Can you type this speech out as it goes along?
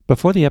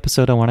Before the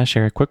episode, I want to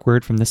share a quick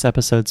word from this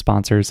episode's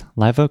sponsors,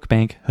 Live Oak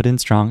Bank, Hood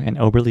 & Strong, and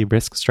Oberle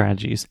Risk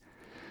Strategies.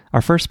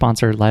 Our first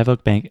sponsor, Live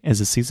Oak Bank, is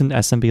a seasoned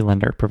SMB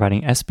lender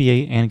providing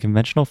SBA and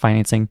conventional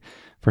financing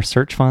for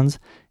search funds,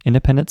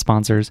 independent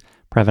sponsors,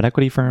 private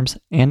equity firms,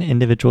 and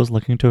individuals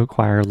looking to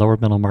acquire lower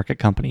middle market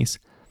companies.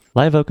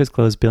 Live Oak has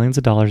closed billions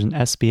of dollars in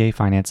SBA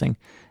financing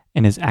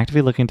and is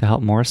actively looking to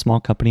help more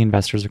small company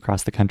investors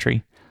across the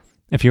country.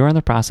 If you are in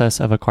the process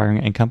of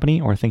acquiring a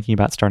company or thinking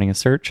about starting a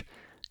search,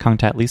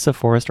 contact Lisa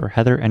Forrest or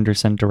Heather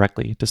Anderson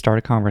directly to start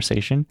a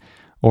conversation,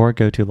 or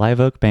go to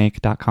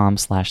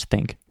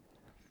liveoakbank.com/think.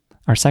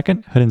 Our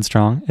second, Hood &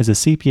 Strong, is a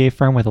CPA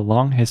firm with a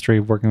long history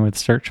of working with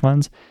search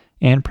funds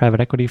and private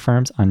equity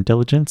firms on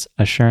diligence,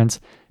 assurance,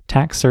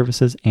 tax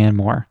services, and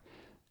more.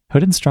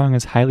 Hood & Strong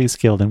is highly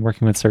skilled in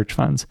working with search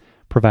funds,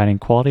 providing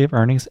quality of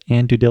earnings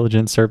and due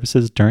diligence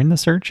services during the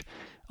search,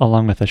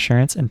 along with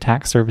assurance and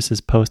tax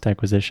services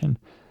post-acquisition.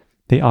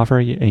 They offer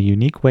a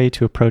unique way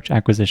to approach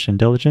acquisition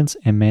diligence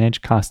and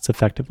manage costs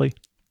effectively.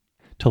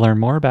 To learn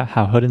more about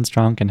how Hood &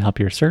 Strong can help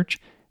your search,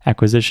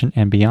 acquisition,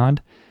 and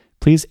beyond,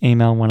 please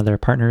email one of their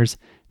partners,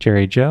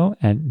 Jerry Joe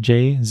at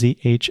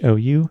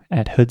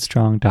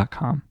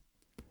jzhou@hoodstrong.com.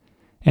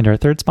 And our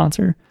third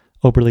sponsor,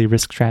 Oberle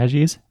Risk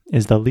Strategies,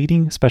 is the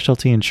leading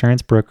specialty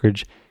insurance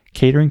brokerage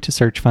catering to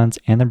search funds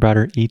and the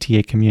broader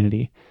ETA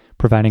community,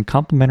 providing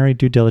complimentary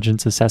due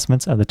diligence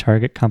assessments of the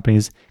target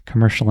company's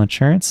commercial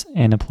insurance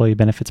and employee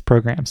benefits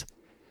programs.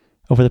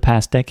 Over the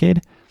past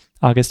decade,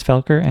 August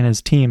Felker and his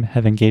team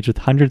have engaged with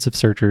hundreds of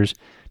searchers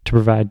to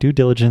provide due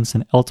diligence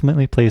and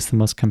ultimately place the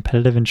most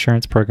competitive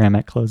insurance program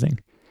at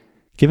closing.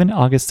 Given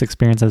August's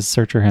experience as a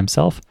searcher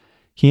himself,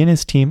 he and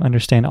his team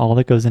understand all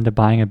that goes into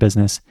buying a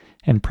business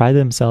and pride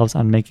themselves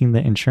on making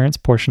the insurance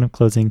portion of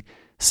closing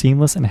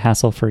seamless and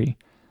hassle-free.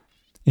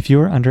 If you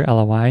are under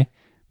LOI,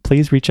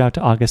 please reach out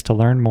to August to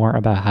learn more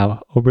about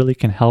how Oberle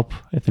can help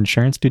with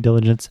insurance due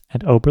diligence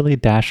at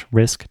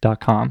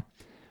oberle-risk.com,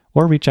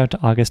 or reach out to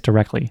August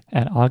directly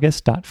at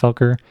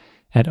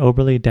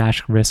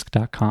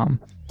august.felker@oberle-risk.com.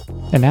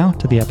 And now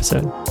to the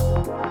episode.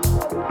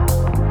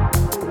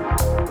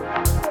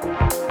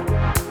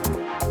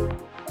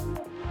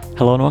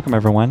 Hello and welcome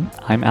everyone.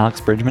 I'm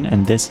Alex Bridgman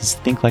and this is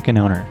Think Like an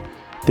Owner.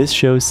 This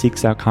show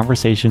seeks out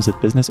conversations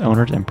with business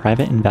owners and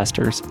private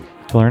investors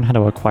to learn how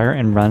to acquire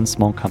and run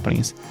small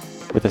companies,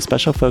 with a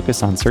special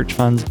focus on search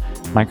funds,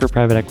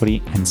 micro-private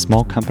equity, and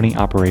small company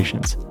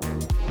operations.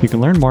 You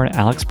can learn more at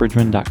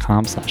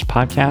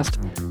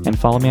alexbridgman.com/podcast and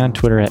follow me on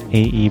Twitter at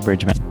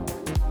AEBridgman.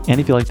 And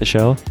if you like the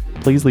show,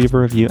 please leave a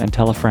review and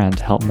tell a friend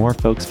to help more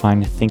folks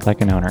find Think Like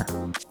an Owner.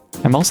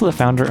 I'm also the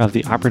founder of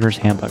The Operator's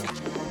Handbook,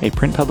 a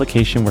print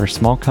publication where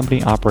small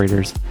company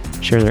operators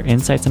share their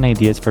insights and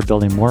ideas for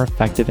building more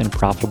effective and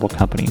profitable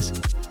companies.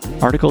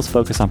 Articles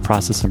focus on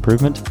process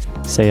improvement,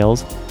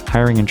 sales,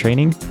 hiring and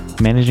training,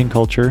 managing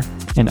culture,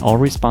 and all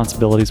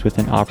responsibilities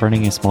within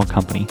operating a small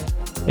company.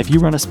 If you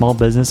run a small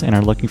business and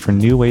are looking for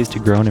new ways to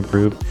grow and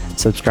improve,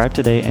 subscribe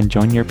today and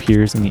join your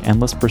peers in the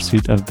endless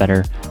pursuit of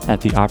better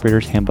at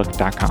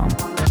theoperatorshandbook.com.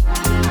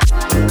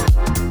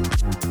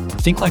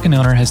 Think Like an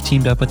Owner has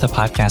teamed up with the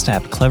podcast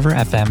app Clever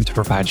FM to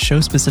provide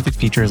show-specific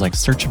features like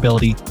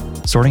searchability,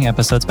 sorting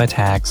episodes by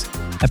tags,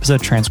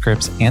 episode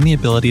transcripts, and the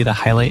ability to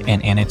highlight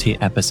and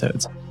annotate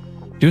episodes.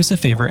 Do us a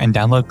favor and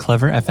download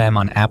Clever FM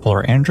on Apple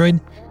or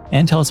Android,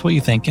 and tell us what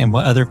you think and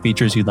what other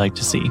features you'd like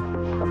to see.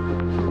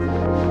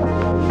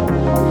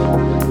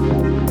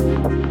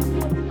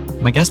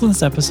 My guest on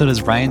this episode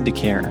is Ryan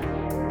Decaire.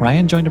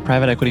 Ryan joined a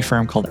private equity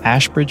firm called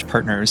Ashbridge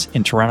Partners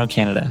in Toronto,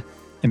 Canada,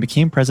 and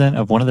became president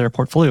of one of their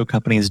portfolio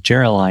companies,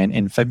 Geraline,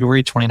 in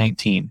February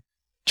 2019.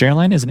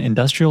 Geraline is an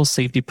industrial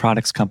safety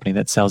products company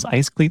that sells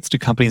ice cleats to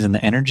companies in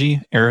the energy,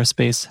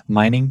 aerospace,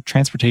 mining,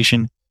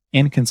 transportation,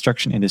 and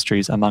construction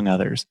industries, among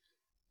others.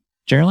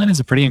 Geraline is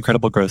a pretty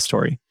incredible growth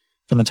story.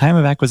 From the time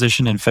of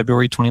acquisition in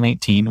February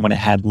 2019, when it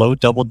had low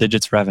double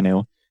digits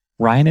revenue,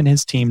 Ryan and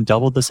his team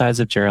doubled the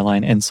size of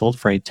Geraline and sold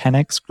for a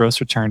 10x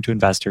gross return to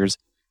investors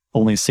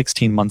only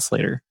 16 months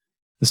later.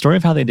 The story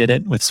of how they did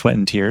it, with sweat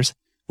and tears,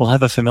 will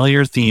have a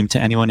familiar theme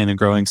to anyone in a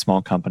growing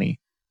small company.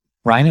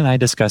 Ryan and I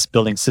discuss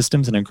building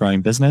systems in a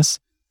growing business,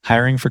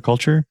 hiring for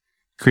culture,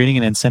 creating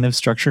an incentive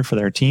structure for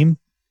their team,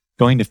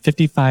 going to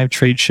 55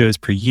 trade shows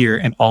per year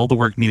and all the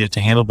work needed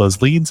to handle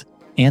those leads,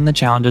 and the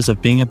challenges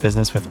of being a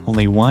business with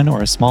only one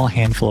or a small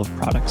handful of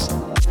products.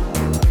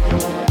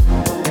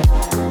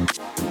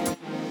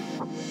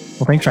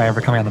 Well, thanks, Ryan,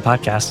 for coming on the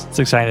podcast. It's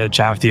exciting to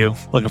chat with you.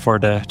 Looking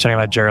forward to chatting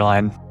about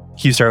Geraline.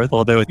 Can you start with a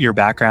little bit with your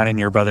background and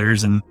your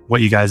brothers and what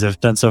you guys have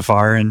done so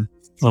far, and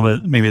a little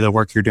bit maybe the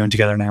work you're doing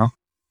together now?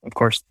 Of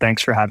course.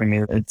 Thanks for having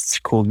me. It's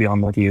cool to be on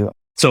with you.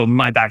 So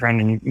my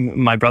background, and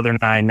my brother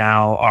and I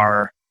now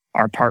are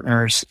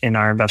partners in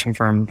our investment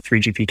firm,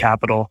 3GP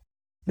Capital.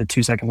 The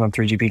 2 seconds on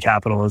 3GP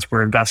Capital is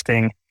we're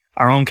investing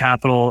our own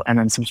capital and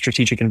then some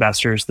strategic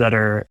investors that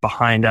are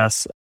behind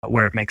us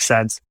where it makes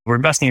sense. We're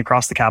investing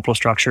across the capital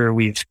structure.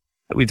 We've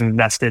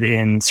invested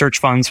in search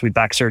funds. We've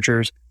backed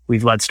searchers.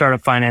 We've led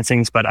startup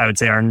financings, but I would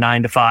say our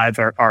 9 to 5,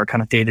 our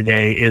kind of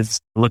day-to-day is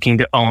looking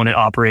to own and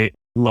operate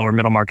lower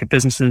middle market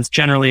businesses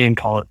generally and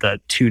call it the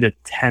 2 to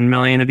 10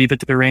 million of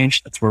EBITDA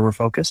range. That's where we're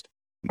focused.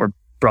 We're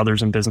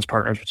brothers and business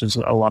partners, which is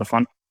a lot of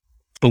fun.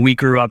 But we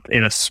grew up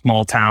in a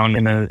small town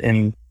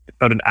in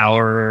about an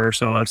hour or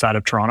so outside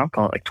of Toronto,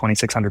 call it like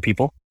 2,600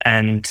 people.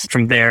 And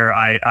from there,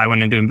 I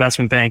went into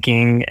investment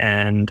banking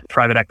and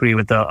private equity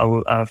with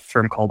a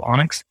firm called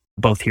Onyx,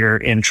 both here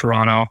in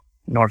Toronto,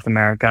 North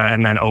America,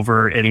 and then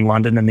over in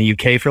London and the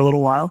UK for a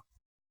little while.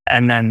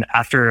 And then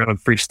after a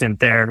brief stint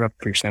there,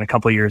 a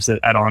couple of years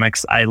at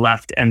Onyx, I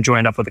left and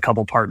joined up with a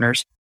couple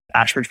partners,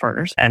 Ashbridge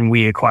Partners, and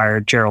we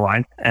acquired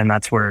Geraldine. And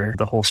that's where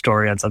the whole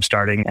story ends up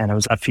starting. And it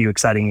was a few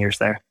exciting years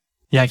there.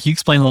 Yeah, can you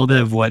explain a little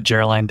bit of what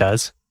Geraldine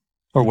does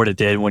or what it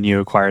did when you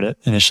acquired it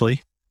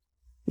initially?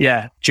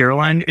 Yeah,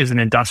 Geraldine was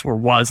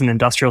an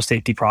industrial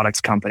safety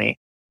products company.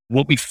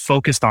 What we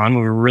focused on,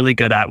 what we were really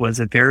good at, was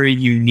a very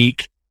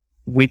unique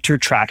winter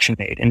traction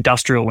aid,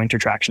 industrial winter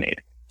traction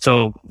aid.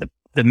 So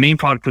the main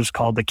product was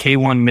called the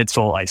K1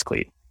 midsole ice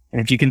cleat. And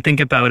if you can think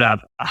about a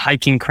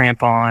hiking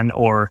crampon,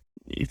 or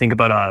you think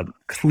about a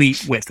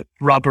cleat with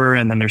rubber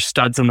and then there's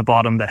studs on the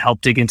bottom that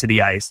help dig into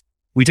the ice,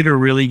 we took a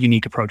really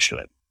unique approach to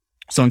it.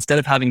 So instead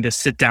of having to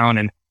sit down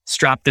and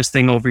strap this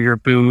thing over your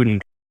boot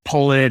and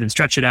pull it and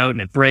stretch it out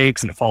and it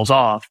breaks and it falls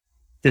off,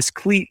 this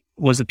cleat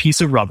was a piece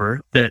of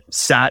rubber that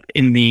sat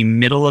in the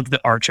middle of the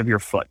arch of your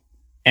foot.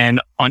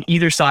 And on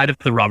either side of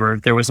the rubber,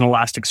 there was an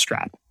elastic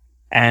strap.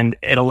 And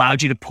it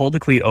allowed you to pull the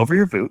cleat over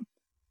your boot.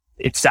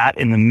 It sat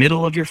in the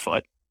middle of your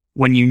foot.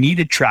 When you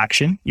needed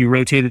traction, you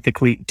rotated the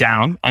cleat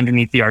down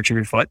underneath the arch of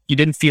your foot. You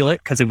didn't feel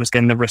it because it was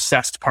in the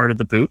recessed part of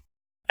the boot.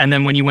 And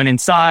then when you went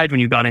inside, when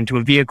you got into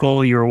a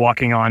vehicle, you were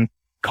walking on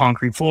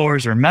concrete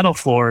floors or metal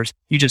floors,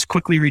 you just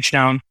quickly reach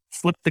down,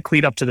 flip the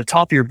cleat up to the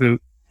top of your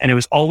boot, and it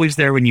was always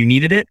there when you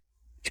needed it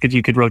because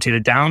you could rotate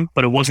it down,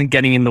 but it wasn't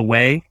getting in the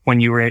way when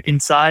you were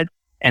inside.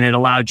 And it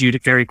allowed you to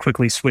very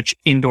quickly switch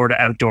indoor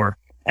to outdoor.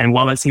 And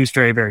while that seems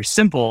very, very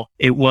simple,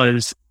 it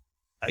was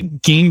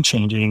game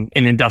changing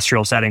in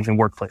industrial settings and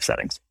workplace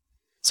settings.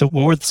 So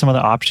what were some of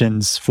the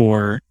options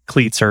for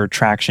cleats or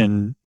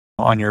traction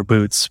on your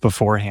boots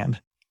beforehand?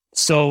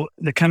 So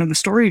the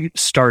story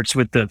starts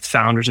with the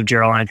founders of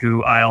Geraldine,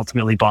 who I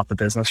ultimately bought the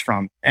business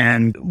from.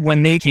 And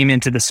when they came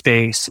into the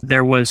space,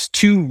 there was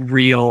two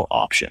real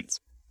options.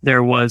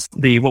 There was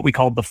what we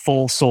called the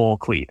full sole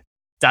cleat.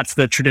 That's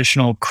the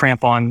traditional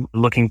crampon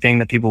looking thing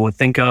that people would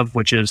think of,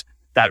 which is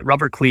that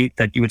rubber cleat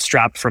that you would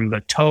strap from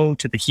the toe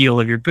to the heel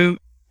of your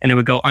boot, and it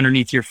would go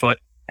underneath your foot,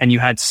 and you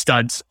had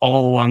studs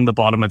all along the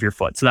bottom of your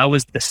foot. So that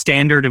was the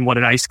standard and what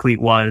an ice cleat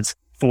was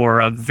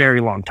for a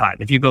very long time.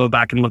 If you go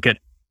back and look at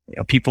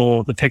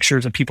the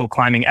pictures of people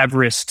climbing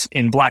Everest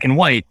in black and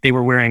white, they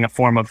were wearing a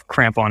form of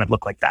crampon that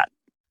looked like that.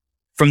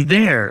 From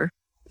there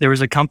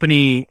was a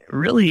company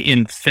really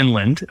in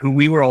Finland, who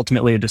we were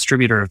ultimately a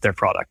distributor of their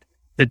product,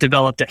 that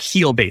developed a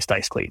heel-based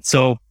ice cleat.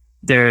 So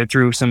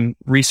through some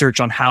research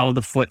on how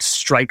the foot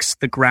strikes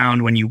the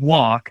ground when you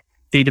walk,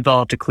 they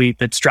developed a cleat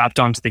that strapped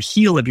onto the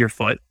heel of your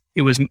foot.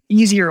 It was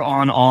easier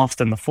on-off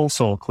than the full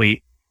sole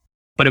cleat,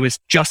 but it was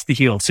just the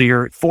heel. So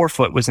your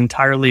forefoot was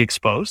entirely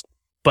exposed,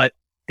 but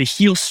the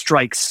heel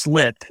strike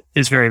slip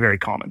is very, very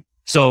common.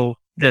 So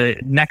the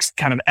next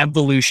kind of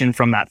evolution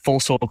from that full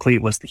sole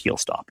cleat was the heel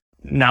stop.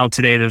 Now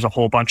today there's a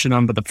whole bunch of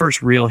them, but the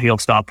first real heel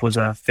stop was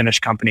a Finnish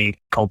company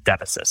called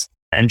Devasis.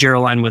 And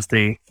Geraldine was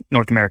the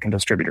North American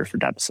distributor for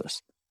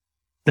Devasis.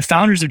 The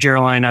founders of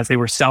Geraldine, as they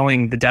were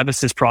selling the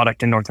Devasis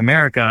product in North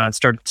America,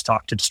 started to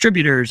talk to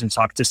distributors and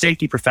talk to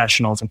safety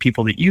professionals and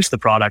people that use the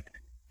product.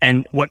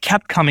 And what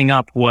kept coming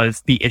up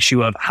was the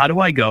issue of, how do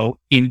I go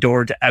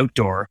indoor to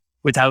outdoor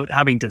without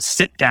having to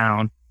sit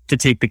down to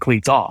take the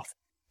cleats off?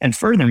 And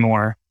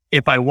furthermore,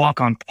 if I walk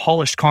on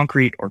polished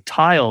concrete or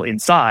tile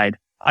inside,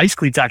 ice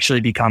cleats actually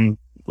become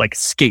like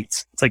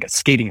skates. It's like a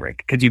skating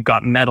rink because you've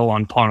got metal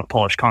on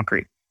polished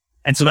concrete.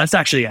 And so that's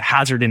actually a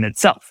hazard in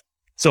itself.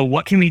 So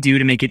what can we do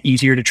to make it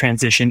easier to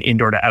transition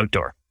indoor to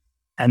outdoor?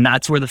 And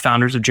that's where the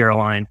founders of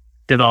Geraldine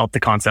developed the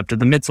concept of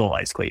the midsole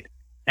ice cleat.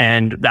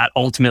 And that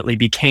ultimately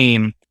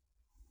became,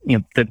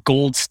 the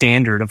gold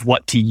standard of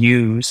what to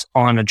use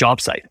on a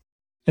job site.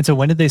 And so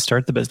when did they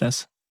start the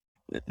business?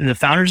 The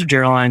founders of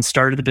Geraldine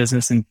started the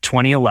business in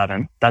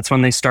 2011. That's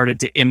when they started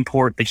to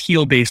import the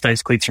heel-based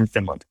ice cleats from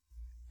Finland.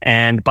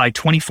 And by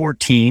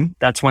 2014,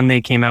 that's when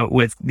they came out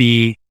with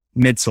the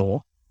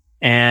midsole.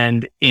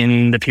 And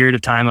in the period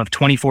of time of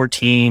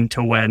 2014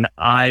 to when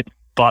I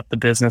bought the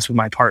business with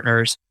my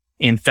partners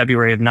in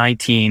February of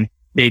 19,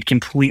 they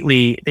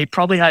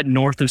probably had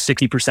north of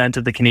 60%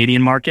 of the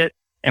Canadian market,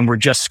 and were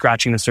just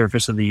scratching the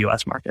surface of the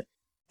US market.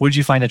 What did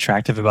you find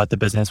attractive about the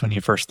business when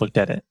you first looked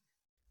at it?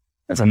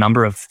 There's a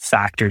number of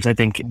factors. I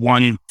think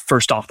one,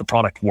 first off, the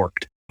product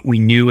worked. We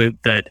knew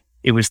that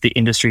it was the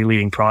industry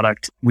leading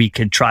product. We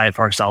could try it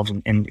for ourselves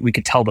and we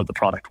could tell that the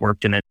product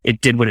worked, and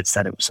it did what it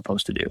said it was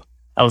supposed to do.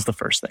 That was the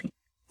first thing.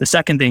 The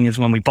second thing is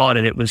when we bought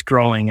it, it was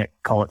growing at,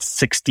 call it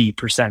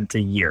 60% a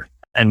year.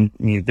 And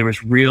there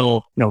was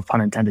real, no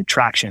pun intended,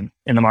 traction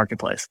in the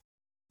marketplace.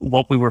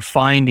 What we were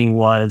finding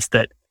was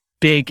that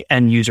big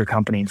end user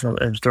companies,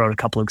 let's throw out a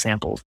couple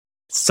examples.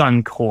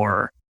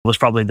 Suncor was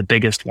probably the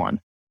biggest one.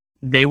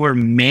 They were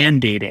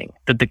mandating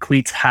that the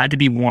cleats had to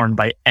be worn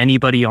by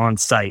anybody on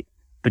site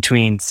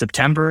between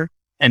September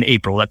and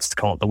April. Let's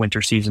call it the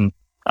winter season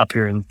up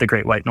here in the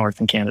Great White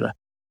North in Canada.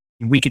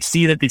 We could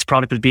see that this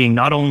product was being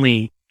not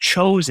only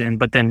chosen,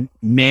 but then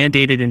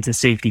mandated into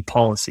safety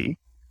policy.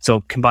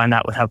 So combine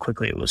that with how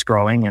quickly it was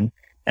growing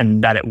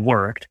and that it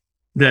worked.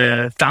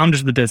 The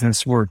founders of the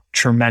business were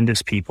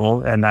tremendous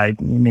people, and I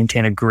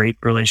maintain a great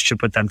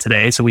relationship with them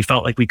today. So we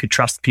felt like we could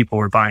trust the people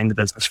we're buying the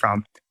business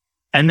from.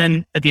 And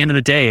then at the end of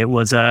the day, it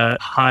was a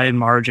high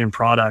margin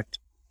product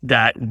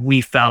that we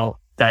felt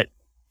that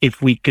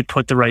if we could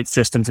put the right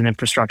systems and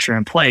infrastructure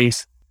in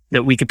place,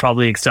 that we could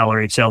probably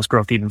accelerate sales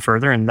growth even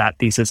further. And that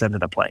thesis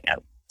ended up playing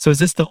out. So is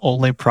this the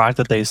only product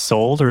that they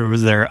sold, or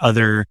was there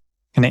other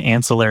kind of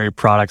ancillary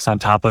products on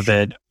top of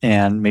it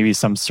and maybe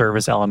some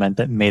service element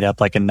that made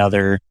up like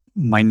another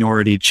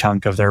minority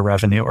chunk of their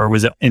revenue, or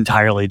was it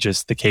entirely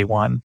just the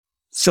K1?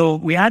 So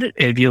we had it,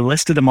 if you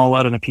listed them all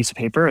out on a piece of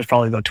paper, it's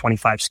probably about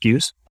 25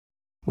 SKUs.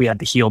 We had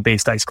the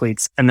heel-based ice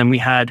cleats, and then we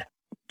had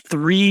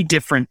 3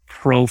 different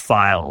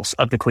profiles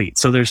of the cleats.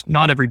 So there's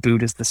not every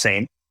boot is the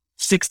same.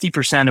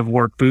 60% of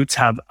work boots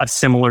have a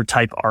similar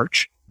type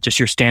arch, just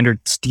your standard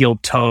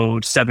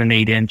steel-toed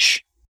 7-8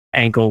 inch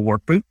ankle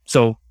work boot.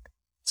 So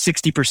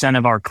 60%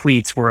 of our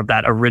cleats were of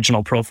that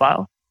original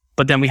profile.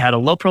 But then we had a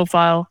low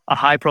profile, a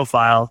high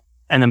profile,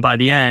 and then by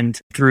the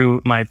end,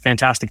 through my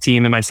fantastic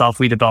team and myself,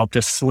 we developed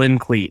a slim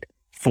cleat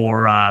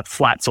for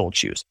flat-soled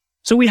shoes.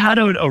 So we had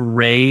an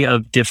array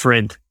of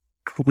different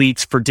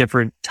cleats for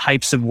different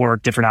types of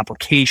work, different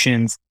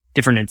applications,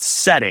 different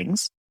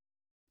settings,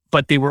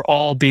 but they were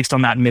all based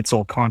on that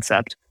midsole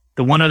concept.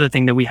 The one other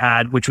thing that we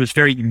had, which was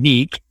very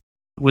unique,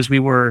 was we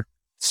were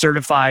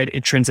certified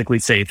intrinsically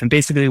safe. And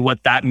basically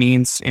what that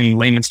means in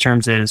layman's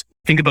terms is,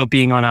 think about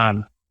being on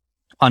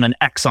an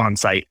Exxon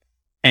site.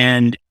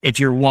 And if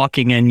you're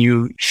walking and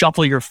you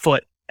shuffle your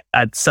foot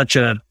at such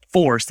a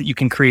force that you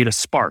can create a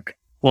spark.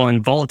 Well,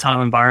 in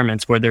volatile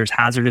environments where there's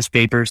hazardous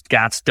vapors,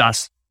 gas,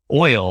 dust,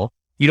 oil,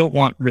 you don't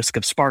want risk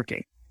of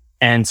sparking.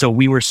 And so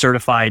we were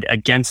certified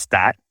against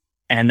that.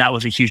 And that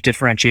was a huge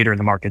differentiator in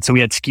the market. So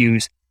we had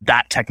SKUs,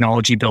 that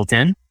technology built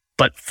in,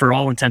 but for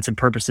all intents and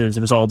purposes,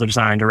 it was all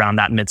designed around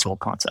that midsole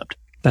concept.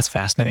 That's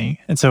fascinating.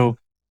 And so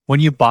when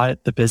you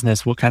bought the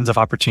business, what kinds of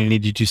opportunity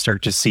did you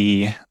start to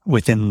see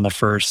within the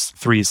first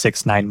 3,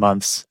 6, 9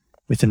 months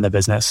within the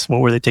business?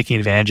 What were they taking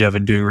advantage of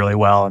and doing really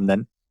well? And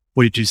then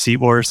what did you see?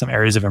 What were some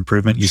areas of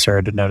improvement you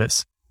started to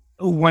notice?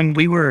 When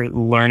we were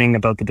learning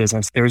about the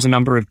business, there was a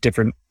number of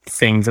different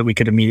things that we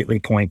could immediately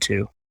point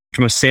to.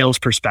 From a sales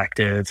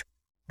perspective,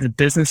 the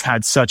business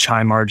had such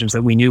high margins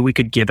that we knew we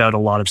could give out a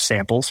lot of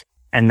samples,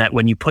 and that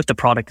when you put the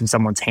product in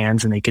someone's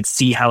hands and they could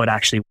see how it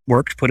actually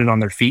worked, put it on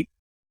their feet,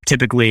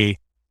 typically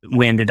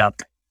we ended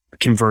up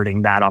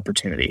converting that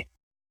opportunity.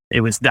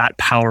 It was that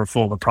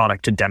powerful of a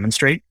product to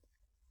demonstrate.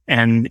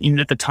 And even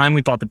at the time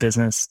we bought the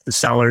business, the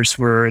sellers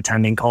were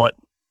attending, call it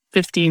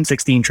 15,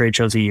 16 trade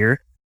shows a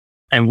year.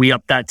 And we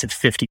upped that to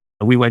 50.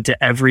 We went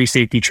to every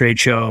safety trade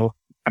show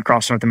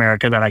across North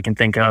America that I can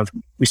think of.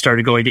 We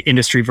started going to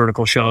industry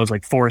vertical shows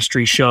like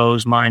forestry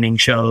shows, mining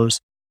shows.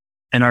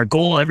 And our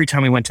goal every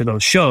time we went to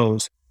those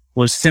shows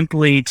was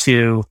simply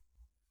to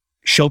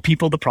show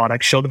people the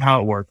product, show them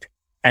how it worked,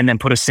 and then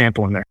put a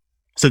sample in there.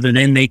 So that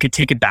then they could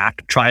take it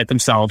back, try it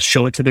themselves,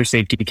 show it to their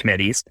safety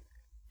committees.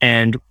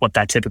 And what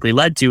that typically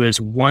led to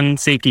is one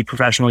safety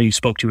professional you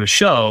spoke to a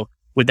show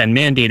would then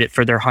mandate it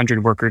for their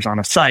 100 workers on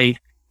a site.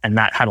 And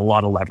that had a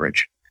lot of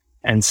leverage.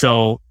 And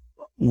so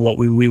what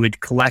we would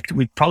collect,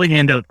 we'd probably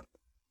hand out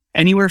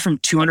anywhere from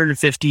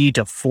 250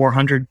 to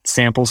 400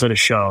 samples at a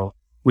show.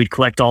 We'd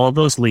collect all of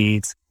those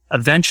leads.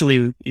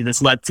 Eventually,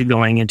 this led to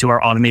going into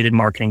our automated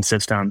marketing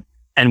system.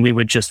 And we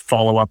would just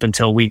follow up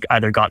until we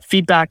either got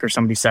feedback or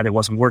somebody said it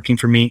wasn't working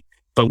for me.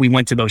 But we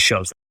went to those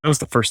shows. That was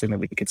the first thing that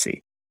we could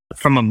see.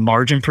 From a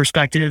margin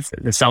perspective,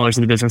 the sellers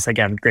in the business,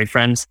 again, great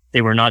friends,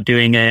 they were not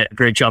doing a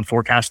great job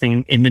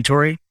forecasting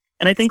inventory.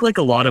 And I think like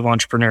a lot of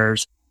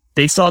entrepreneurs,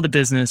 they saw the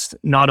business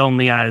not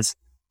only as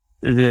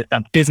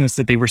a business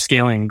that they were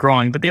scaling and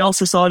growing, but they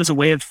also saw it as a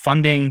way of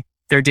funding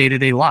their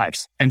day-to-day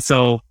lives. And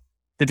so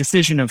the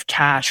decision of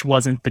cash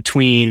wasn't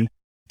between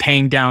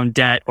paying down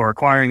debt or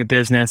acquiring a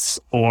business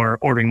or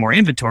ordering more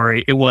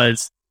inventory. It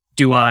was,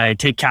 do I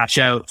take cash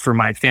out for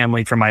my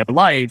family, for my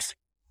life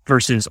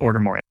versus order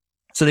more?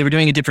 So they were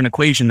doing a different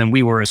equation than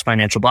we were as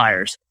financial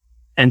buyers.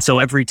 And so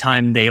every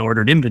time they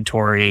ordered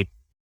inventory,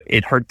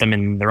 it hurt them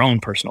in their own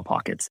personal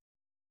pockets.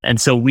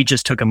 And so we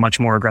just took a much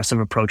more aggressive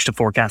approach to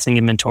forecasting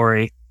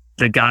inventory.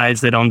 The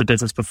guys that owned the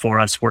business before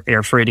us were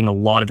air freighting a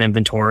lot of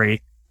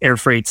inventory. Air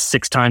freight's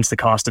 6 times the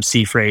cost of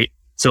sea freight.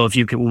 So if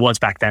you could, was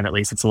back then at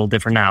least, it's a little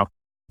different now.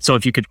 So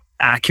if you could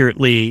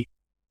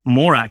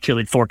more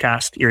accurately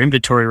forecast your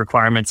inventory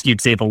requirements,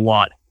 you'd save a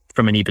lot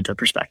from an EBITDA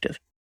perspective.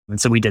 And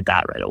so we did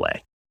that right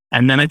away.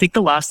 And then I think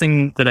the last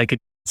thing that I could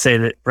say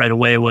that right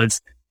away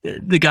was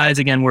the guys,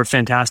 again, were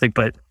fantastic,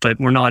 but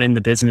we're not in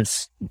the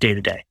business day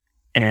to day.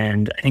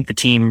 And I think the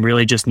team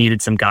really just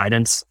needed some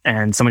guidance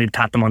and somebody to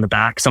pat them on the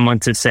back, someone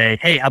to say,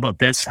 hey, how about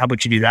this? How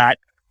about you do that?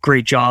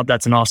 Great job.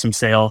 That's an awesome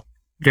sale.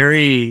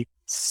 Very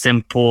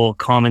simple,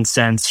 common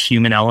sense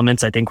human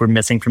elements I think were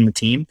missing from the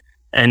team.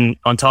 And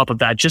on top of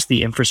that, just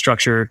the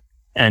infrastructure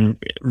and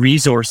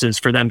resources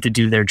for them to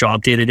do their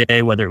job day to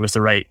day, whether it was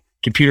the right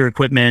computer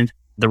equipment,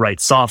 the right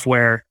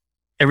software,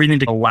 everything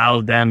to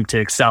allow them to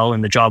excel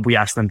in the job we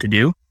asked them to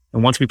do.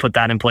 And once we put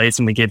that in place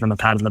and we gave them a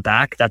pat on the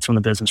back, that's when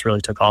the business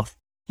really took off.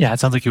 Yeah, it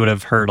sounds like you would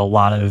have heard a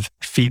lot of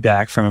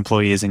feedback from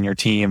employees in your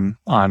team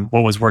on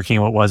what was working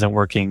and what wasn't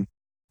working.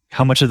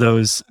 How much of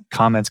those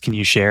comments can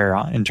you share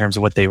in terms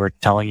of what they were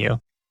telling you?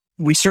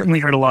 We certainly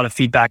heard a lot of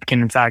feedback.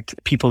 And in fact,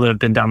 people that have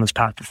been down this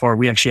path before,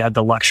 we actually had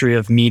the luxury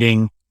of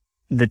meeting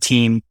the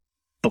team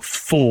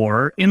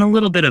before in a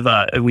little bit of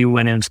we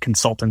went in as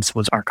consultants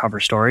was our cover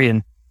story.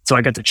 And so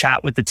I got to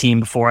chat with the team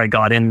before I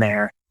got in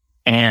there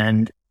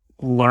and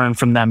learn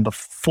from them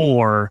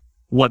before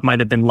what might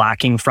have been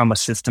lacking from a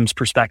systems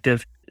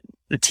perspective.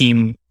 The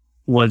team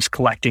was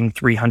collecting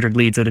 300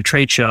 leads at a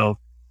trade show,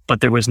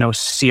 but there was no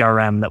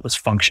CRM that was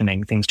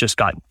functioning. Things just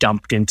got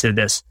dumped into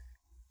this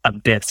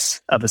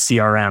abyss of a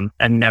CRM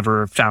and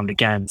never found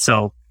again.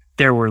 So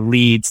there were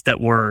leads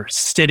that were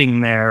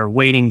sitting there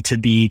waiting to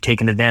be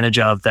taken advantage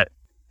of that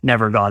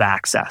never got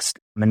accessed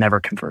and never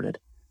converted.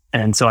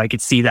 And so I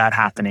could see that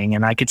happening.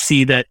 And I could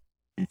see that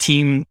the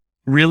team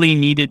really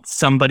needed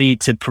somebody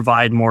to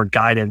provide more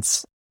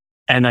guidance.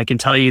 And I can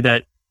tell you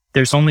that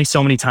there's only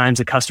so many times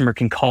a customer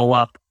can call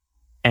up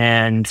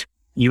and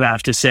you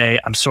have to say,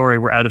 I'm sorry,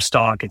 we're out of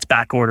stock. It's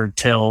back ordered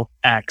till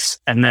X.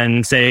 And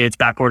then say it's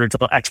back ordered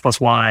till X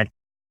plus Y.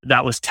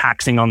 That was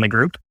taxing on the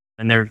group.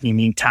 And they're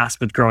being tasked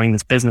with growing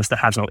this business that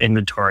has no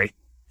inventory.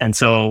 And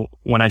so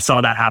when I saw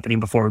that happening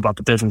before we bought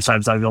the business, I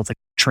was able to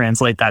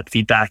translate that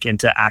feedback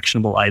into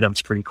actionable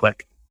items pretty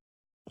quick.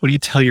 What do you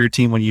tell your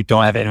team when you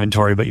don't have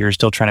inventory, but you're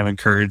still trying to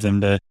encourage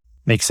them to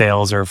make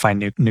sales or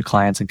find new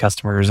clients and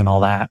customers and all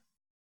that?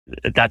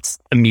 That's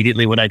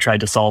immediately what I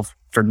tried to solve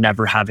for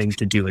never having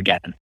to do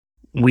again.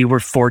 We were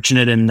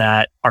fortunate in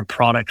that our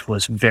product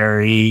was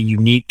very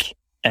unique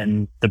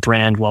and the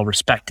brand well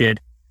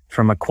respected.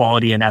 From a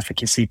quality and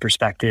efficacy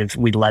perspective,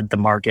 we led the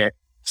market.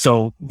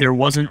 So there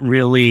wasn't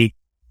really,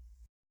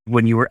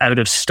 when you were out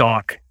of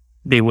stock,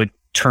 they would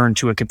turn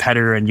to a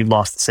competitor and you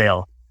lost the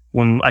sale.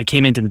 When I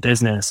came into the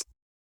business,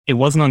 it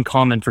wasn't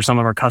uncommon for some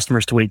of our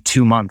customers to wait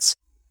 2 months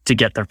to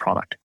get their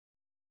product.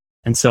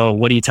 And so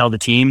what do you tell the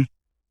team?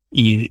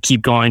 You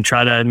keep going,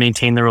 try to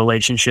maintain the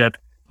relationship,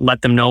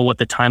 let them know what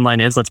the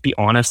timeline is. Let's be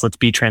honest, let's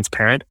be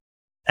transparent.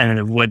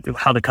 And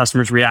how the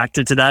customers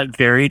reacted to that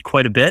varied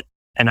quite a bit.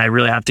 And I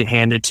really have to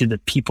hand it to the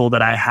people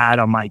that I had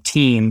on my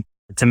team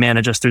to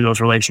manage us through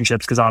those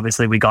relationships, because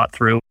obviously we got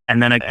through.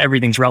 And then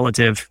everything's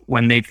relative.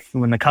 When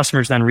the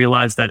customers then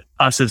realized that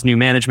us as new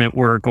management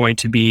were going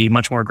to be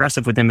much more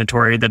aggressive with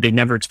inventory, that they'd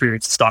never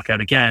experienced stock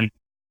out again,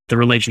 the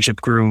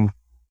relationship grew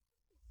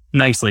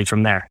nicely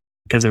from there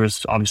because there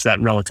was obviously that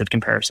relative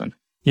comparison.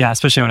 Yeah,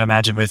 especially when I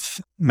imagine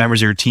with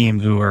members of your team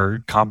who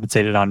are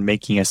compensated on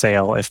making a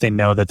sale, if they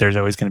know that there's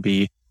always going to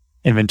be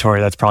inventory,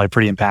 that's probably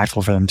pretty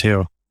impactful for them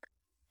too.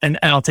 And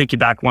I'll take you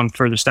back one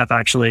further step,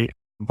 actually.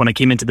 When I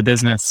came into the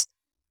business,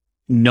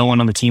 no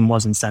one on the team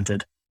was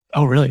incented.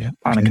 Oh, really?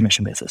 On a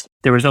commission basis.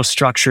 There was no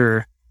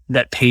structure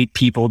that paid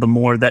people the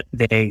more that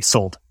they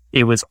sold.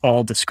 It was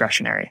all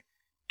discretionary.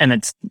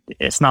 And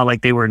it's not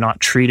like they were not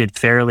treated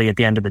fairly at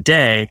the end of the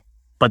day,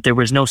 but there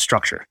was no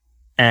structure.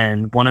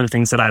 And one of the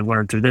things that I've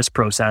learned through this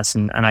process,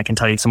 and I can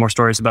tell you some more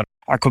stories about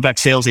our Quebec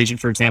sales agent,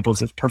 for example,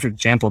 is a perfect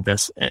example of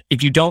this.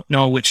 If you don't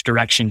know which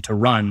direction to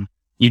run,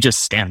 you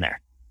just stand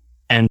there.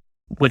 And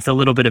with a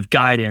little bit of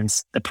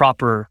guidance, the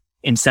proper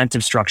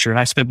incentive structure, and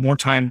I spent more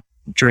time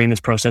during this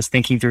process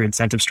thinking through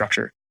incentive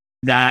structure,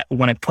 that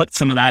when I put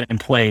some of that in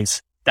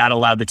place, that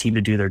allowed the team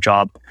to do their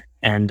job.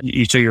 And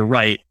so you're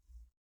right.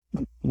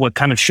 What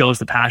kind of shows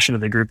the passion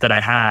of the group that I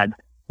had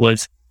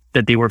was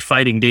that they were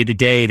fighting day to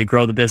day to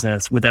grow the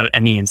business without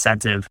any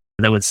incentive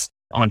that was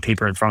on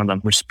paper in front of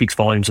them, which speaks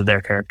volumes of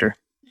their character.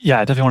 Yeah,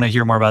 I definitely want to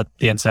hear more about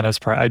the incentives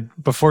part.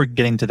 Before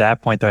getting to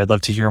that point, though, I'd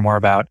love to hear more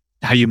about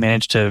how you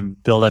managed to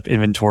build up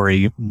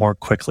inventory more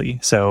quickly.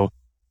 So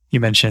you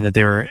mentioned that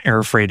they were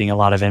air freighting a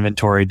lot of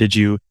inventory. Did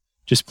you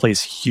just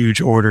place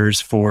huge orders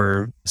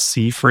for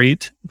sea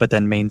freight, but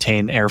then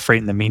maintain air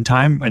freight in the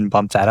meantime and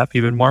bump that up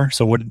even more?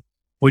 So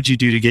what'd you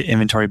do to get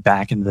inventory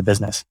back into the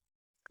business?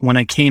 When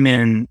I came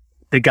in,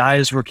 the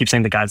guys are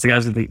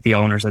the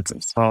owners,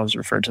 that's how I always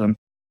refer to them.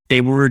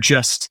 They were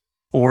just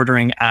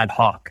ordering ad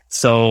hoc.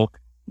 So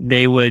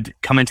they would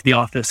come into the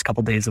office a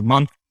couple days a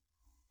month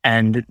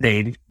and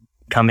they'd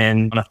come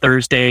in on a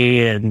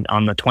Thursday and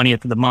on the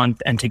 20th of the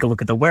month and take a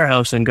look at the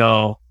warehouse and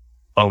go,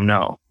 oh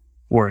no,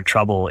 we're in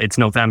trouble. It's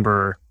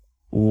November.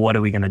 What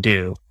are we going to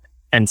do?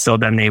 And so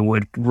then they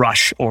would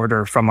rush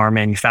order from our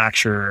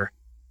manufacturer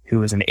who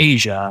was in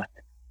Asia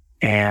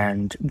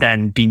and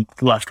then be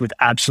left with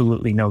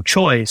absolutely no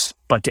choice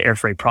but to air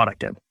freight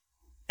product in.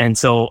 And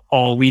so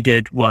all we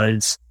did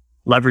was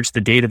leverage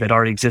the data that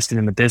already existed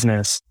in the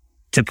business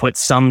to put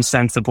some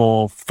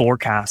sensible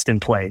forecast in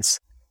place.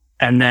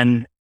 And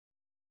then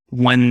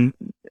when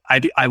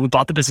I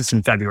bought the business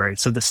in February,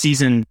 so the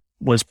season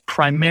was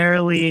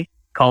primarily,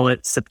 call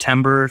it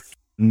September,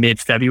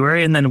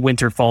 mid-February, and then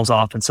winter falls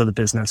off. And so the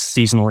business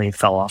seasonally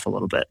fell off a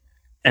little bit.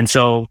 And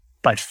so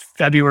by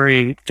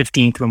February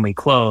 15th, when we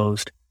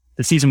closed,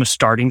 the season was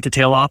starting to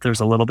tail off. There was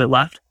a little bit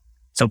left.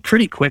 So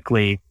pretty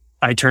quickly,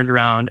 I turned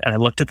around and I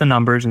looked at the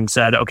numbers and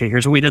said, okay,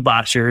 here's what we did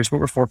last year. Here's what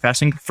we're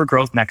forecasting for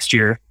growth next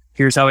year.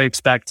 Here's how I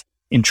expect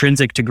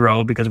Intrinsic to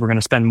grow because we're going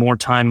to spend more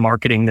time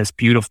marketing this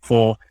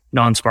beautiful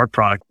non-Spark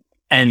product.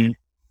 And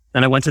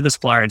then I went to the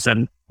supplier and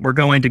said, we're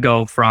going to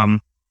go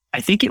from,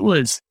 I think it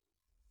was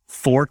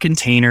 4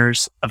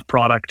 containers of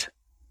product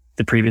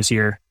the previous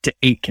year to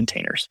 8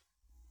 containers.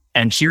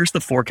 And here's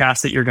the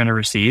forecast that you're going to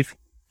receive.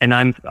 And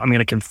I'm going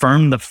to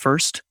confirm the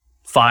first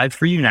 5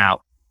 for you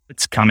now.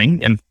 It's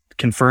coming and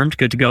confirmed,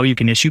 good to go. You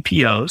can issue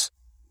POs.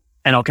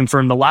 And I'll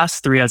confirm the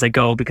last 3 as I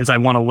go because I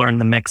want to learn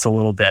the mix a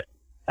little bit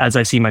as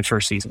I see my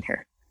first season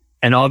here.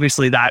 And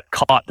obviously that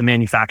caught the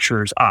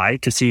manufacturer's eye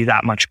to see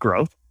that much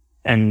growth.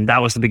 And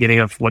that was the beginning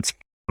of what's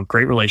a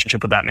great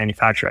relationship with that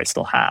manufacturer I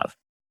still have.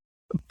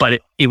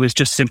 But it was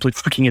just simply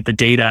looking at the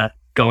data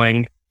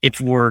going, if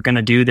we're going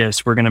to do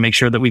this, we're going to make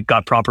sure that we've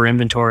got proper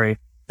inventory.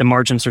 The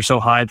margins are so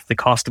high that the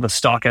cost of a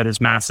stock out is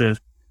massive.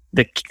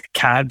 The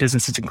CAD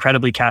business is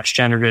incredibly cash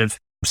generative.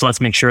 So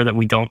let's make sure that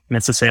we don't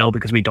miss a sale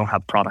because we don't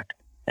have product.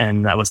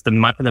 And that was the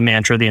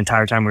mantra the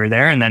entire time we were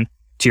there. And then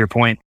to your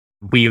point,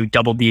 we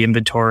doubled the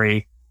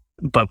inventory,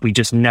 but we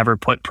just never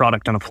put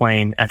product on a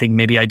plane. I think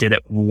maybe I did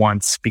it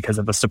once because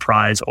of a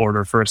surprise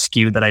order for a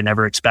SKU that I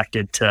never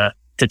expected to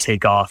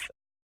take off.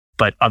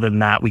 But other than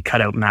that, we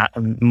cut out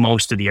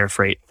most of the air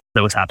freight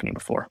that was happening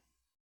before.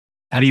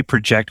 How do you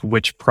project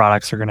which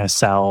products are going to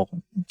sell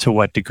to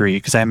what degree?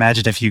 Because I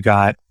imagine if you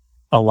got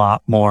a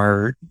lot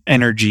more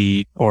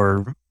energy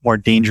or more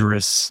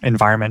dangerous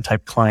environment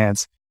type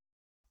clients,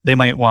 they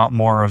might want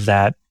more of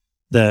that,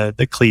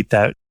 the cleat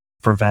that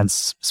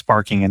prevents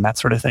sparking and that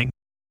sort of thing.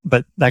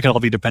 But that could all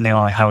be depending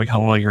on how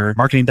well your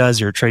marketing does,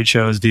 your trade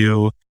shows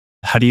do.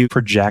 How do you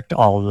project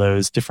all of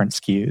those different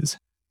SKUs?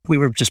 We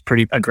were just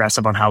pretty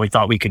aggressive on how we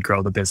thought we could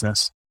grow the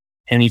business.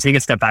 And you take a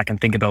step back and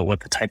think about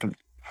what the type of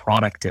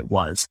product it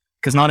was,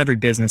 because not every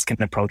business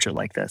can approach it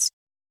like this.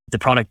 The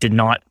product did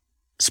not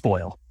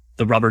spoil.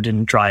 The rubber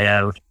didn't dry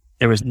out.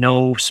 There was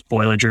no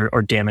spoilage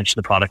or damage to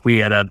the product. We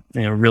had a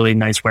really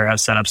nice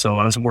warehouse setup, so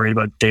I wasn't worried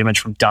about damage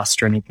from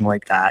dust or anything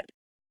like that.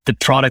 The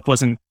product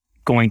wasn't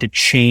going to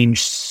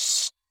change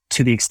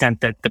to the extent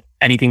that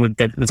anything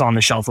that was on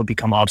the shelf would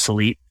become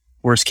obsolete.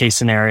 Worst case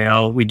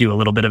scenario, we do a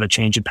little bit of a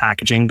change in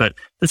packaging, but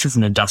this is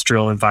an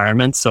industrial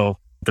environment, so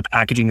the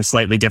packaging is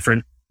slightly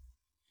different.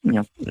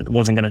 It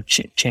wasn't going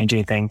to change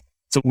anything.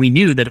 So we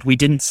knew that if we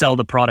didn't sell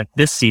the product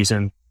this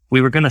season, we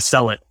were going to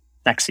sell it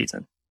next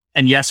season.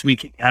 And yes, we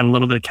had a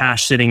little bit of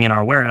cash sitting in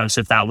our warehouse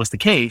if that was the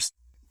case,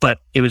 but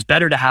it was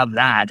better to have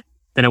that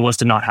than it was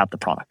to not have the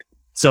product.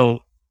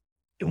 So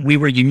we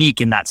were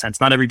unique in that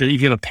sense. Not everybody,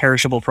 if you have a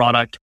perishable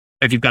product,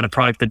 if you've got a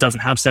product that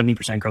doesn't have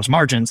 70% gross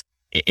margins,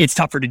 it's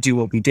tougher to do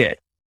what we did.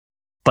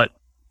 But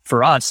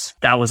for us,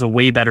 that was a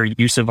way better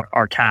use of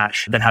our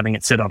cash than having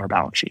it sit on our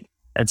balance sheet.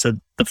 And so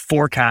the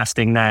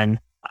forecasting then,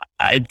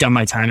 I'd done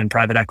my time in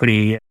private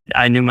equity.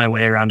 I knew my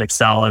way around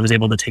Excel. I was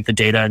able to take the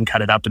data and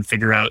cut it up and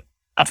figure out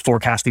a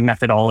forecasting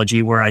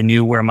methodology where I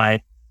knew where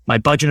my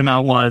budget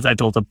amount was. I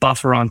built a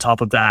buffer on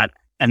top of that.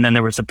 And then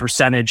there was a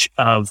percentage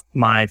of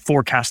my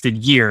forecasted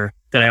year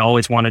that I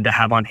always wanted to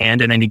have on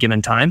hand at any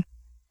given time.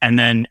 And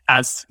then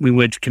as we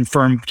would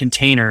confirm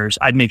containers,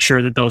 I'd make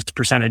sure that those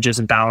percentages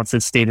and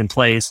balances stayed in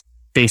place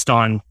based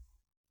on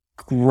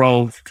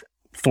growth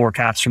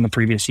forecasts from the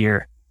previous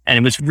year. And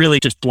it was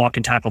really just block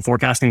and tackle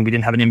forecasting. We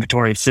didn't have an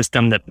inventory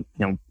system that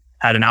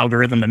had an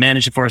algorithm that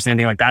managed it for us,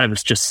 anything like that. It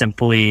was just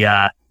simply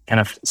kind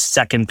of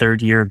second,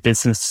 third year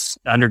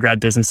undergrad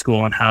business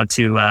school on how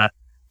to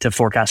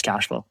forecast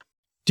cash flow.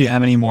 Do you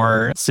have any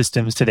more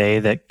systems today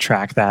that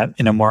track that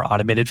in a more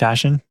automated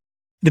fashion?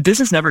 The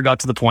business never got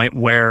to the point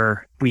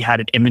where we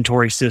had an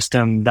inventory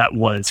system that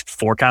was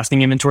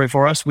forecasting inventory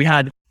for us.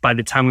 By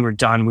the time we were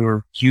done, we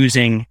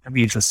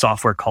used a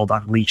software called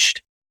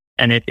Unleashed.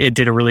 And it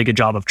did a really good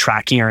job of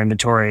tracking our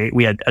inventory.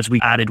 As we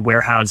added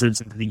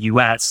warehouses into the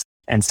US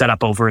and set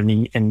up over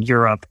in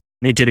Europe,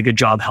 they did a good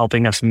job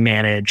helping us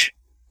manage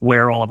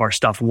where all of our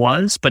stuff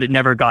was, but it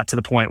never got to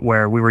the point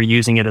where we were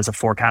using it as a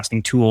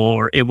forecasting tool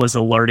or it was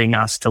alerting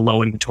us to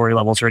low inventory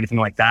levels or anything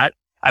like that.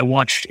 I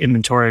watched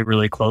inventory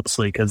really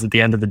closely because at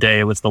the end of the day,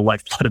 it was the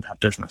lifeblood of that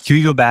business. Can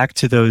we go back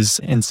to those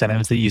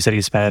incentives that you said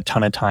you spent a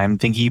ton of time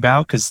thinking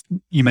about? Because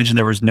you mentioned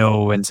there was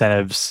no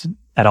incentives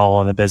at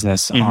all in the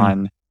business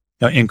on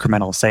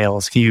incremental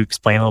sales. Can you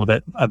explain a little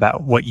bit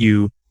about what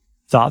you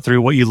thought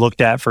through, what you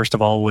looked at, first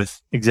of all,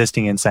 with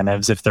existing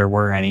incentives, if there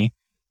were any,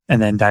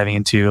 and then diving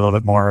into a little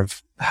bit more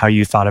of how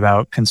you thought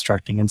about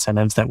constructing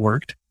incentives that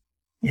worked?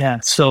 Yeah.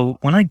 So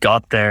when I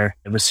got there,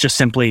 it was just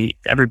simply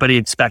everybody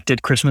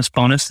expected Christmas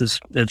bonus is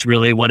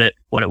really what it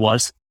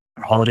was,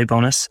 or holiday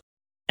bonus.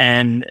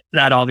 And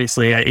that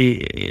obviously,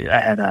 I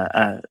had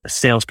a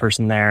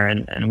salesperson there,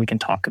 and we can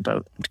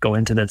go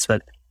into this,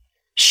 but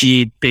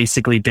she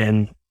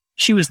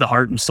was the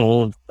heart and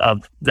soul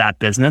of that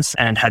business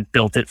and had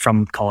built it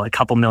from, call it, a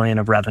couple million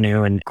of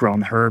revenue and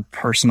grown her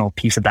personal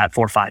piece of that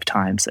 4 or 5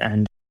 times.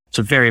 And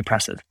so very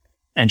impressive.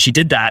 And she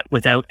did that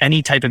without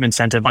any type of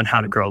incentive on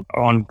how to grow,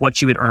 or on what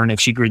she would earn if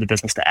she grew the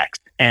business to X.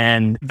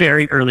 And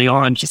very early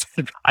on, she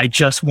said, I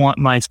just want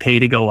my pay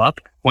to go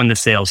up when the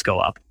sales go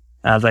up.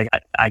 And I was like,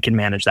 I can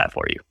manage that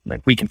for you.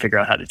 Like, we can figure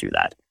out how to do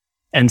that.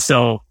 And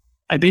so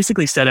I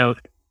basically set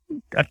out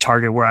a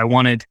target where I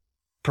wanted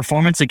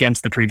performance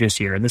against the previous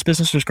year. And this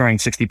business was growing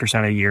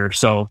 60% a year.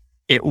 So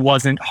it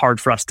wasn't hard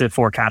for us to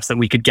forecast that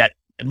we could get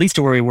at least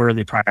to where we were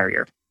the prior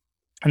year.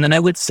 And then I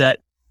would set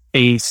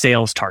a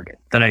sales target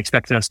that I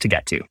expected us to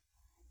get to.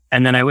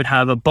 And then I would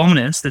have a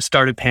bonus that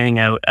started paying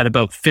out at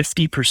about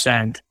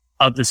 50%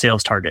 of the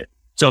sales target.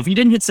 So if you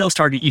didn't hit sales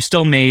target, you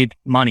still made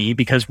money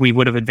because we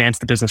would have advanced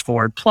the business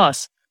forward.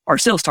 Plus, our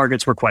sales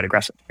targets were quite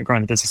aggressive. We're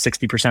growing the business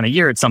 60% a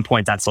year. At some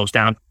point, that slows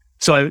down.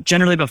 So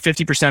generally about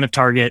 50% of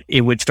target,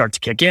 it would start to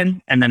kick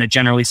in, and then it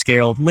generally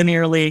scaled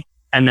linearly,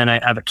 and then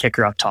I have a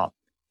kicker up top.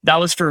 That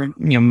was for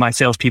my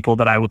salespeople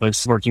that I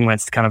was working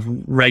with kind of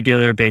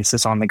regular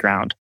basis on the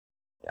ground.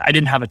 I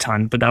didn't have a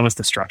ton, but that was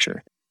the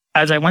structure.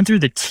 As I went through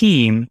the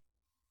team,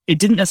 it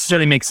didn't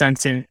necessarily make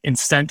sense to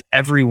incent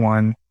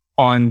everyone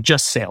on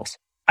just sales.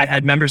 I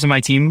had members of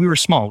my team, we were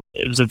small.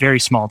 It was a very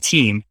small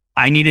team.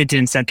 I needed to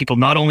incent people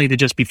not only to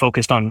just be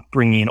focused on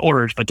bringing in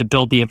orders, but to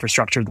build the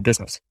infrastructure of the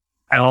business.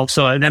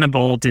 I then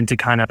evolved into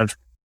kind of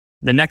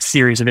the next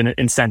series of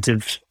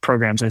incentive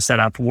programs I set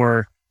up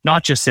were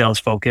not just sales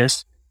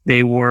focused.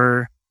 They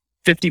were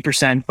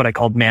 50% what I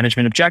called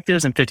management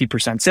objectives and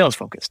 50% sales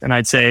focused. And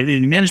I'd say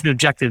the management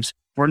objectives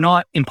were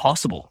not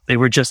impossible. They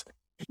were just,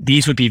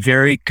 these would be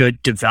very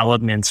good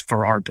developments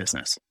for our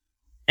business.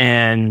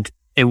 And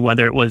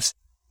whether it was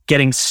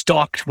getting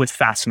stocked with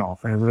Fastenal,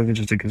 for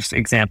just an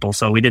example.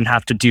 So we didn't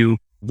have to do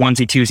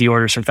onesie, twosie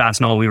orders from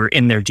Fastenal. We were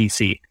in their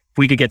DC. If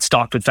we could get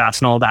stocked with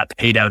Fastenal, that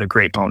paid out a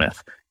great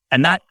bonus.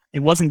 And that, it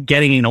wasn't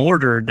getting an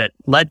order that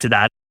led to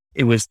that.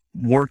 It was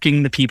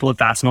working the people at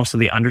Fastenal so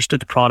they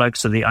understood the product,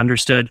 so they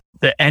understood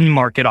the end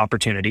market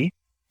opportunity.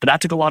 But that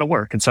took a lot of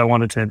work. And so I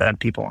wanted to embed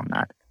people on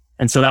that.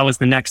 And so that was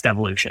the next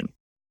evolution.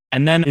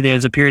 And then there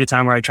was a period of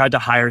time where I tried to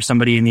hire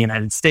somebody in the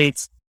United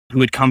States who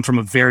had come from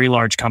a very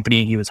large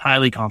company. He was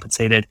highly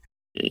compensated.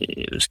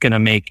 It was going to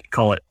make,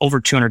 call it,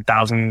 over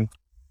 200,000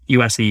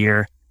 US a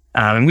year.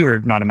 And we were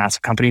not a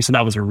massive company, so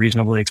that was a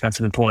reasonably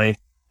expensive employee.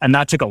 And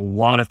that took a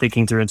lot of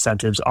thinking through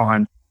incentives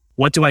on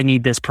what do I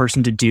need this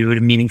person to do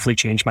to meaningfully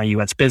change my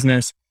US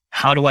business?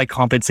 How do I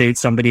compensate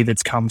somebody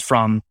that's come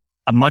from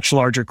a much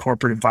larger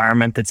corporate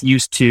environment that's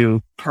used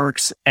to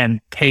perks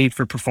and pay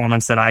for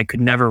performance that I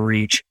could never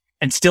reach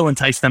and still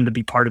entice them to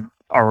be part of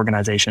our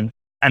organization?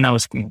 And that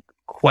was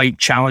quite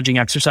challenging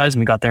exercise,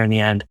 and we got there in the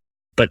end.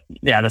 But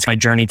yeah, that's my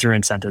journey through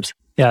incentives.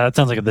 Yeah, that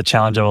sounds like the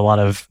challenge of a lot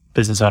of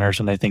business owners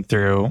when they think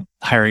through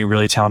hiring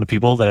really talented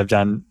people that have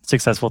done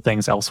successful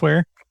things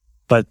elsewhere,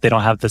 but they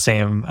don't have the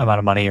same amount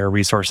of money or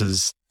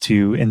resources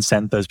to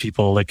incent those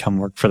people that come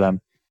work for them.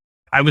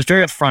 I was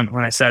very upfront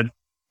when I said,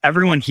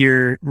 everyone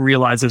here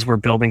realizes we're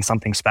building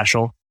something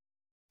special.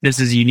 This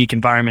is a unique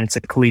environment. It's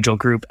a collegial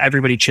group.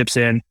 Everybody chips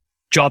in.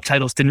 Job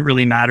titles didn't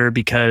really matter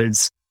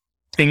because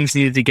things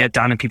needed to get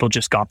done and people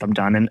just got them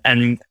done.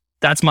 And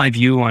that's my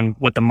view on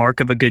what the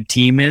mark of a good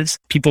team is.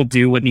 People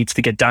do what needs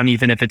to get done,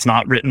 even if it's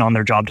not written on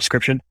their job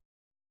description.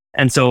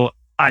 And so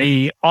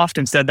I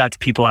often said that to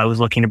people I was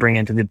looking to bring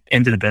into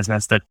the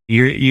business, that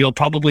you'll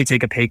probably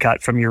take a pay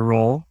cut from your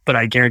role, but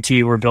I guarantee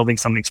you we're building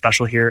something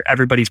special here.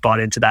 Everybody's bought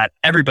into that.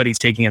 Everybody's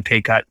taking a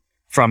pay cut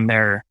from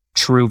their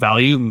true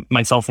value,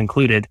 myself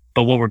included.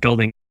 But what we're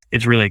building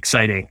is really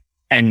exciting.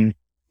 And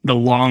the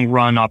long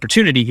run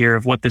opportunity here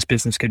of what this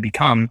business could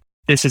become,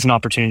 this is an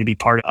opportunity to be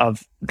part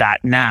of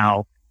that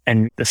now.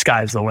 And the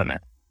sky's the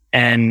limit.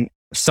 And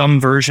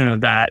some version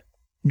of that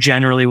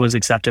generally was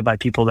accepted by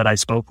people that I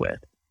spoke with.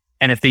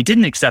 And if they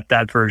didn't accept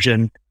that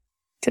version,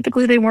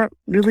 typically they weren't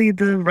really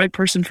the right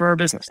person for our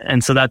business.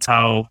 And so that's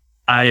how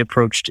I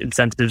approached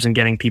incentives and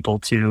getting people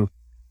to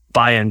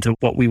buy into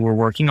what we were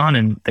working on,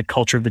 and the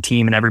culture of the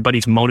team and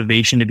everybody's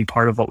motivation to be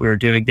part of what we were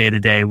doing day to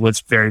day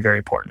was very, very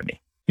important to me.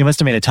 You must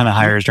have made a ton of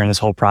hires during this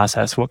whole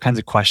process. What kinds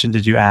of questions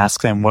did you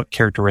ask, and what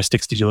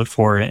characteristics did you look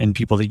for in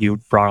people that you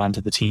brought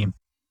onto the team?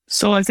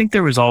 So I think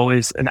there was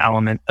always an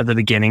element at the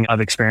beginning of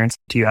experience.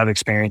 Do you have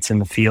experience in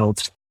the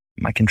field?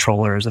 My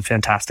controller is a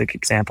fantastic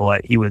example.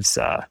 He was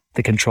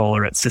the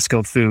controller at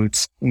Cisco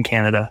Foods in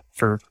Canada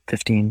for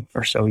 15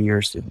 or so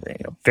years,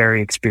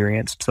 very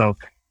experienced. So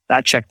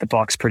that checked the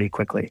box pretty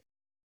quickly.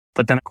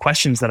 But then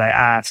questions that I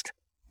asked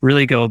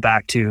really go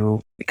back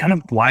to kind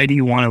of, why do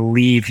you want to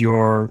leave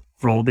your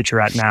role that you're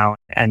at now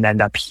and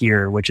end up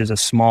here, which is a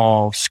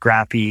small,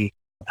 scrappy,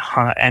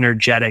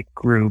 energetic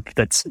group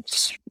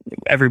that's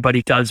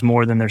everybody does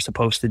more than they're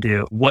supposed to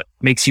do. What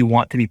makes you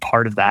want to be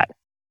part of that?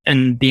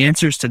 And the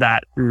answers to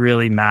that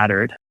really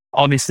mattered.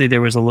 Obviously,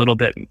 there was a little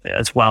bit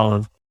as well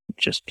of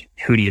just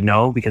who do you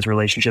know? Because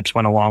relationships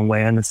went a long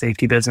way in the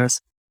safety business.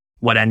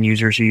 What end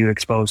users are you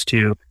exposed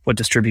to? What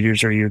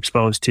distributors are you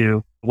exposed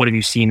to? What have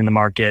you seen in the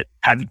market?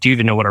 Do you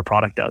even know what our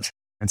product does?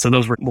 And so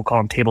those we'll call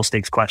them table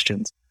stakes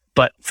questions.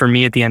 But for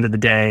me, at the end of the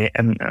day,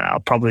 and I'll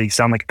probably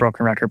sound like a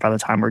broken record by the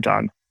time we're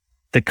done,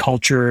 the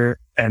culture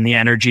and the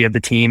energy of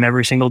the team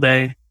every single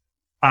day,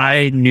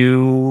 I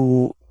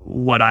knew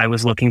what I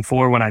was looking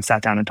for when I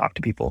sat down and talked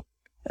to people.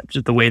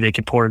 Just the way they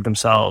comported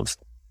themselves,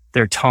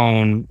 their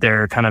tone,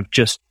 their kind of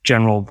just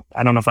general,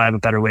 I don't know if I have a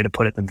better way to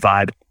put it than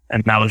vibe.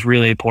 And that was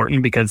really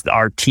important because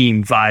our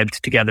team vibed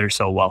together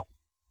so well.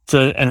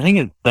 So, and I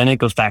think then it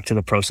goes back to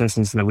the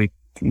processes that we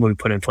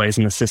put in place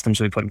and the systems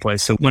we put in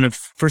place. So when I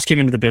first came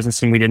into the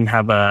business and we didn't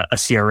have a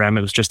CRM,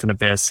 it was just an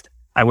Abyss.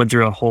 I went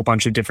through a whole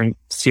bunch of different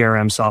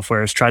CRM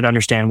softwares, tried to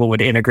understand what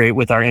would integrate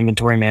with our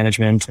inventory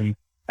management and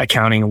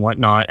accounting and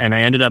whatnot. And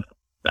I ended up,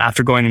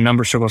 after going a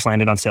number of circles,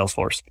 landed on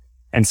Salesforce.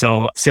 And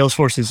so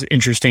Salesforce is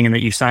interesting in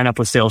that you sign up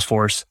with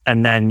Salesforce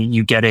and then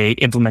you get a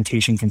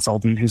implementation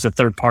consultant who's a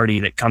third party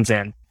that comes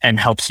in and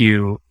helps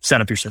you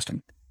set up your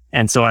system.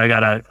 And so I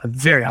got a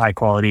very high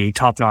quality,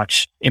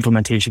 top-notch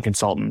implementation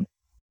consultant.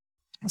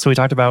 So we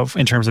talked about,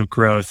 in terms of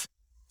growth,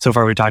 so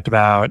far we talked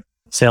about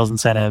sales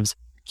incentives,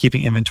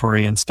 keeping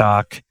inventory in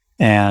stock,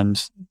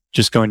 and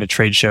just going to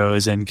trade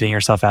shows and getting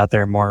yourself out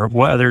there more.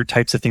 What other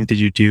types of things did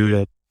you do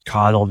to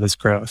cause all this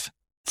growth?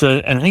 So,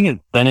 and I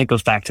think then it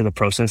goes back to the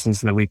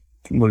processes that we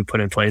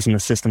put in place and the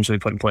systems we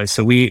put in place.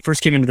 So we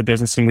first came into the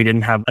business and we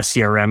didn't have a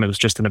CRM. It was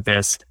just an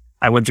Abyss.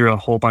 I went through a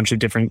whole bunch of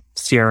different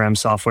CRM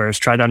softwares,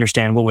 tried to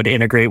understand what would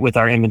integrate with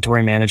our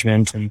inventory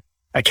management and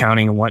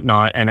accounting and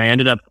whatnot. And I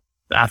ended up,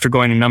 after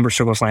going a number of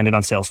circles, landed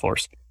on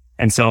Salesforce.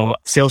 And so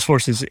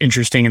Salesforce is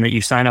interesting in that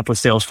you sign up with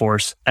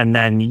Salesforce and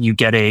then you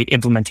get a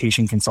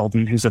implementation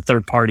consultant who's a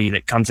third party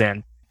that comes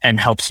in and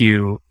helps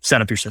you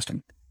set up your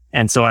system.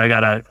 And so I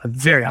got a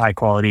very high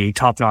quality,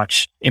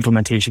 top-notch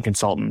implementation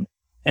consultant.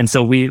 And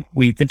so we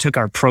then took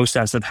our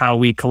process of how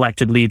we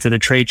collected leads at a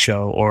trade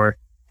show or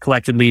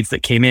collected leads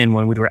that came in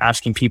when we were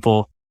asking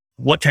people,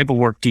 what type of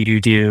work do you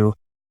do?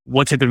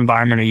 What type of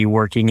environment are you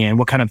working in?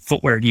 What kind of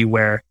footwear do you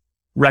wear?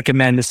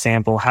 Recommend a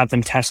sample, have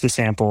them test a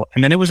sample.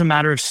 And then it was a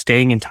matter of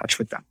staying in touch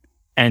with them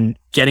and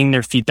getting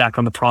their feedback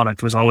on the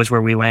product was always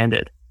where we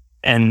landed.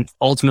 And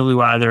ultimately,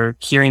 we're either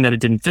hearing that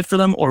it didn't fit for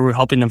them or we're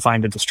helping them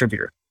find a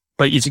distributor.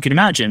 But as you can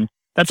imagine,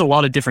 that's a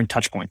lot of different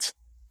touch points.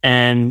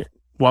 And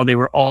while they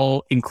were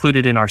all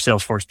included in our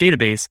Salesforce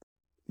database,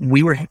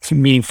 we were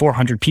meeting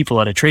 400 people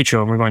at a trade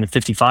show and we're going to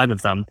 55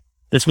 of them.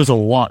 This was a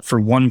lot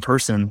for one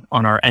person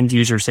on our end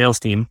user sales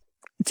team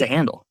to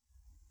handle.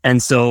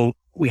 And so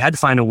we had to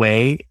find a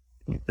way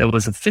that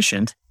was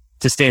efficient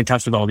to stay in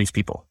touch with all these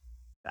people.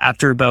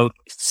 After about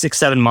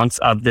 6-7 months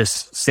of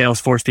this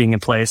Salesforce being in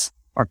place,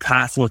 our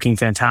path looking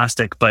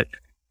fantastic, but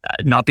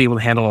not be able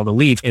to handle all the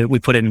leads, we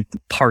put in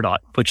Pardot,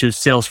 which is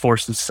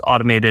Salesforce's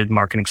automated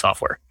marketing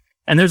software.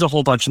 And there's a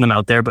whole bunch of them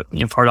out there, but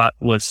Pardot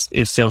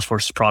is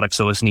Salesforce's product,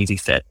 so it's an easy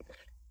fit.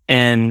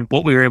 And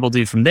what we were able to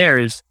do from there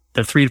is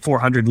the 300 to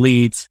 400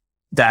 leads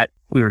that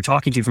we were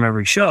talking to from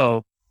every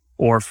show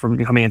or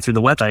from coming in through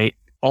the website,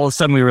 all of a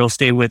sudden we were able to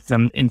stay with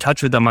them, in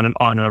touch with them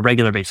on a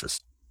regular basis.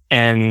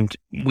 And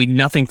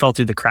nothing fell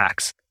through the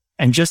cracks.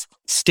 And just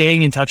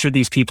staying in touch with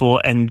these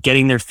people and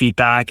getting their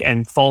feedback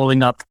and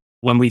following up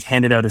when we've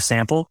handed out a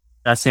sample,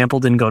 that sample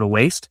didn't go to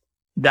waste.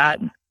 That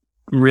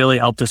really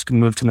helped us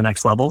move to the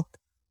next level.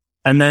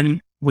 And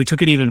then we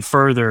took it even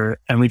further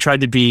and we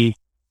tried to be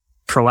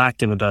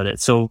proactive about it.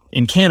 So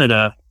in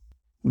Canada,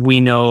 we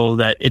know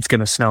that it's going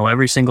to snow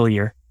every single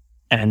year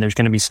and there's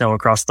going to be snow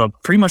across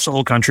pretty much the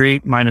whole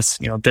country, minus,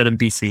 a bit of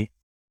BC,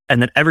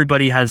 and that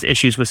everybody has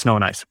issues with snow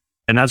and ice.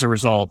 And as a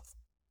result,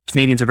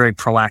 Canadians are very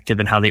proactive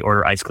in how they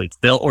order ice cleats.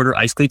 They'll order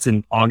ice cleats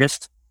in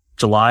August,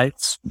 July,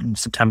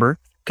 September,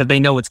 because they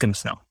know it's going to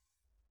snow.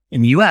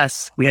 In the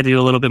US, we had to do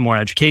a little bit more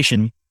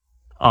education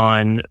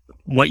on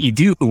what you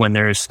do when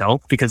there is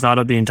snow, because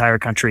not the entire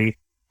country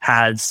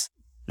has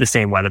the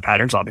same weather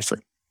patterns, obviously.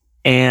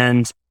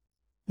 And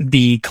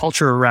the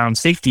culture around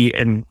safety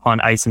and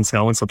on ice and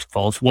snow and slips and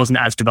falls wasn't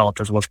as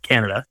developed as was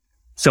Canada.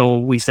 So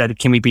we said,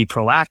 can we be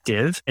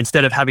proactive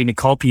instead of having to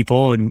call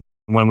people? And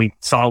when we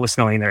saw it was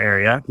snowing in their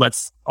area,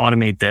 let's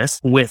automate this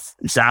with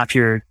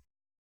Zapier.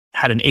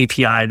 Had an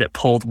API that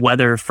pulled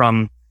weather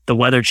from the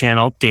Weather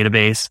Channel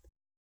database.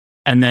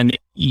 And then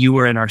you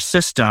were in our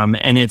system.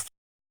 And if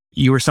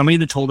you were somebody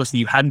that told us that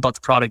you hadn't bought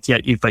the product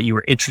yet, but you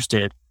were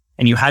interested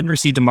and you hadn't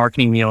received a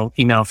marketing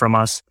email from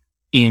us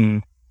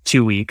in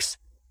 2 weeks,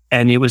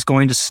 and it was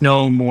going to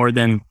snow more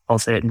than, I'll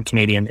say it in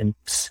Canadian, in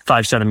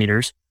 5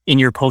 centimeters in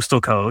your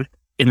postal code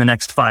in the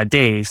next 5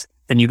 days,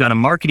 then you got a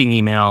marketing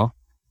email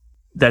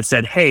that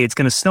said, hey, it's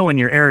going to snow in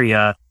your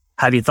area.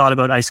 Have you thought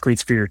about ice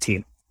cleats for your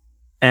team?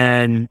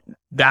 And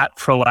that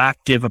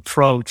proactive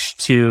approach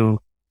to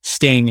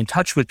staying in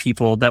touch with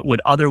people that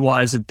would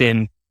otherwise have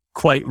been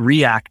quite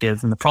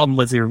reactive. And the problem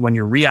with when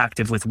you're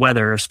reactive with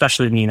weather,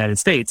 especially in the United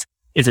States,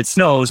 is it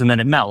snows and then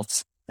it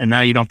melts. And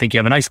now you don't think you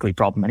have an ice cleat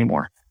problem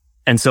anymore.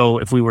 And so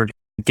if we were to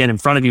get in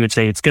front of you and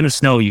say, it's going to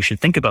snow, you should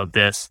think about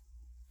this,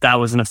 that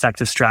was an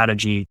effective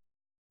strategy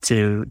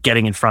to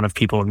getting in front of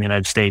people in the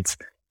United States.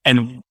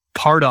 And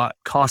Pardot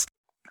cost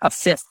a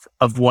fifth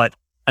of what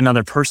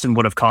another person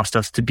would have cost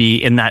us to be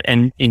in that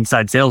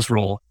inside sales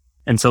role.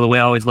 And so the way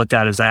I always looked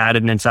at it is I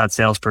added an inside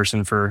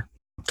salesperson for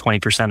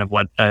 20% of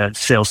what a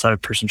sales side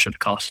person should have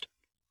cost.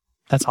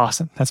 That's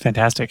awesome. That's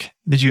fantastic.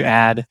 Did you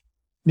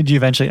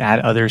eventually add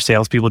other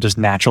salespeople just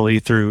naturally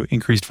through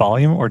increased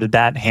volume, or did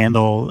that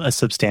handle a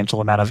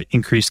substantial amount of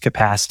increased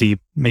capacity,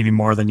 maybe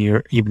more than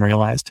you even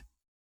realized?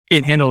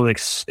 It handled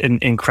an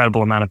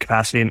incredible amount of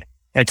capacity. And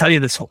I tell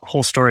you this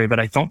whole story, but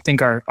I don't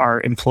think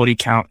our employee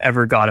count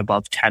ever got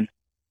above 10.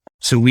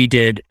 So we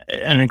did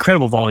an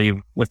incredible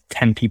volume with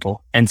 10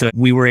 people. And so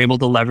we were able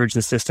to leverage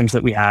the systems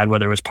that we had,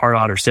 whether it was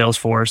Pardot or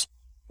Salesforce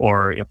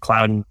or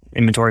cloud and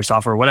inventory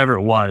software, whatever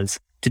it was,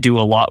 to do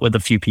a lot with a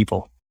few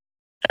people.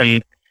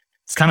 And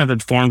it's kind of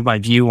informed my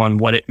view on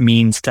what it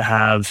means to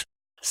have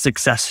a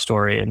success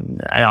story.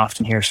 And I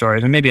often hear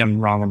stories, and maybe I'm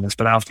wrong on this,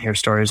 but I often hear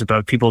stories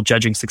about people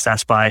judging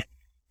success by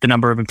the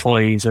number of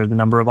employees or the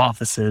number of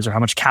offices or how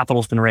much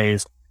capital's been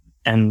raised.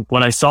 And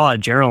what I saw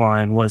at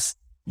Geraldine was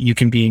you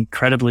can be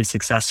incredibly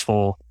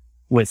successful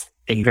with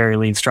a very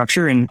lean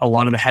structure, and a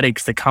lot of the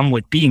headaches that come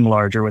with being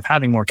larger, with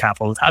having more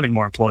capital, with having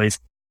more employees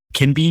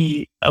can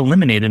be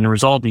eliminated and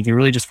resolved. You can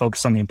really just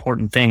focus on the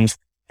important things.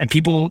 And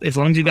people, as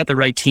long as you've got the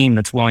right team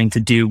that's willing to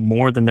do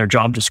more than their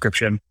job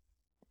description,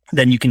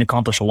 then you can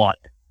accomplish a lot.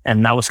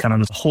 And that was kind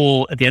of the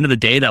whole, at the end of the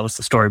day, that was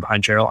the story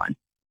behind Geraldine.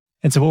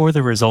 And so what were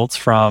the results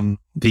from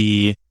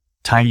the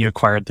time you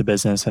acquired the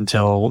business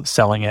until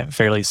selling it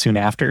fairly soon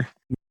after?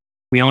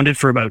 We owned it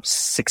for about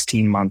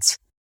 16 months,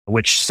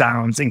 which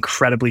sounds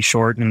incredibly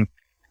short. And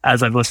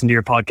as I've listened to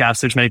your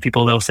podcast, there's many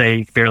people that'll say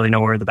you barely know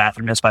where the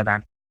bathroom is by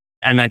then.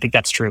 And I think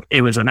that's true.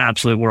 It was an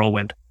absolute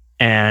whirlwind.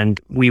 And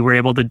we were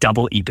able to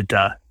double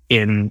EBITDA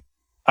in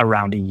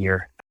around a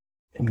year.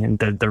 And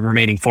the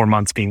remaining 4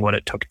 months being what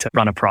it took to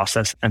run a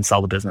process and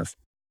sell the business.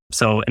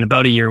 So in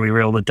about a year, we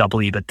were able to double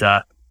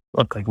EBITDA.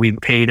 Look, like we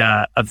paid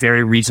a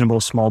very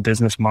reasonable small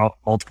business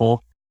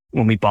multiple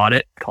when we bought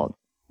it, called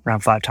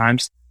around 5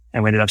 times.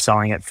 And we ended up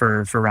selling it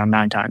for around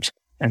 9 times.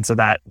 And so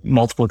that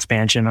multiple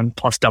expansion and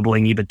plus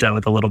doubling EBITDA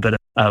with a little bit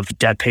of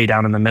debt pay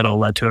down in the middle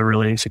led to a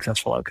really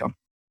successful outcome.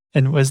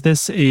 And was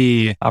this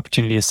a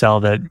opportunity to sell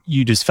that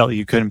you just felt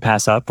you couldn't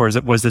pass up, or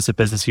was this a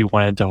business you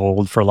wanted to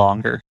hold for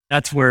longer?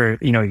 That's where,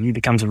 it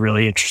becomes a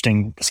really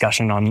interesting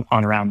discussion on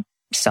around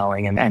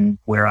selling and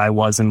where I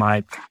was in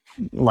my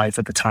life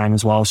at the time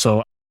as well.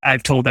 So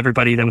I've told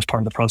everybody that was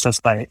part of the process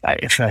that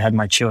if I had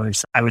my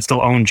choice, I would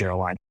still own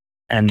Geraldine.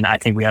 And I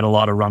think we had a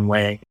lot of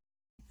runway.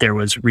 There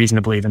was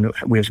reasonably, even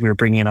we were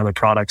bringing in other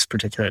products,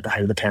 particularly at the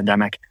height of the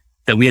pandemic,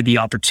 that we had the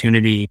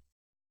opportunity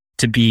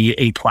to be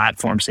a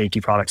platform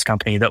safety products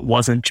company that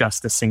wasn't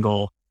just a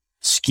single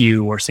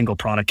SKU or single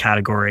product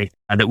category,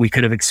 that we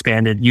could have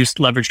expanded,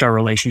 leveraged our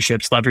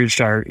relationships,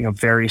 leveraged our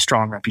very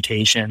strong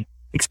reputation,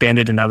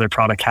 expanded in other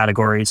product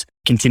categories,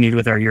 continued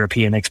with our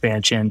European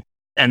expansion,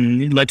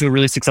 and led to a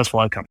really successful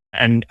outcome.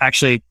 And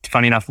actually,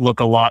 funny enough, look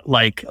a lot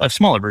like a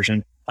smaller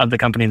version of the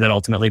company that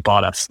ultimately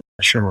bought us,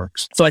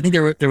 SureWorks. So I think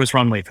there was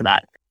runway for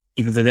that.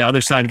 Even though the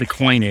other side of the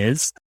coin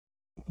is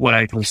what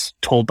I was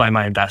told by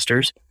my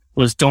investors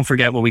was, don't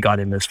forget what we got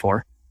in this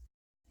for.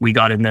 We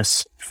got in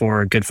this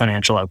for a good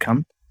financial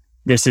outcome.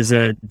 This is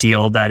a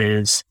deal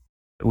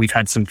we've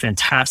had some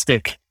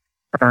fantastic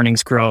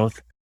earnings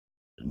growth.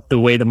 The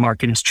way the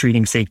market is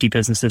treating safety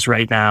businesses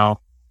right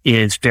now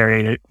is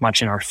very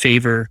much in our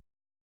favor.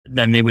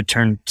 Then they would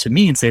turn to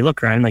me and say,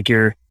 look, Ryan, like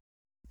you're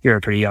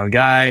a pretty young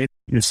guy.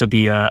 This will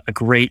be a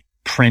great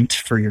print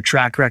for your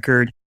track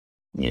record.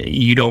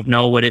 You don't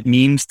know what it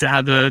means to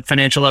have a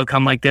financial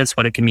outcome like this,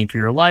 what it can mean for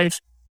your life,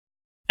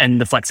 and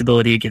the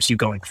flexibility it gives you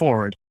going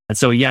forward. And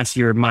so, yes,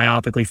 you're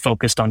myopically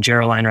focused on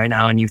Geraldine right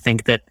now, and you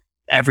think that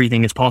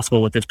everything is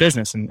possible with this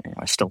business, and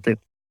I still do.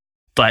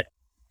 But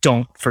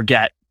don't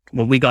forget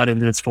what we got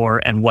into this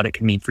for and what it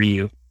can mean for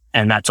you.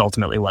 And that's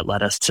ultimately what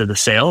led us to the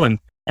sale and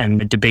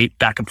the debate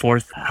back and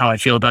forth. How I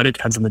feel about it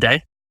depends on the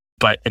day.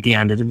 But at the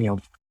end,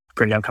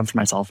 great outcome for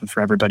myself and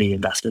for everybody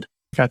invested.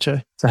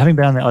 Gotcha. So having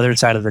been on the other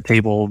side of the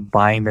table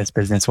buying this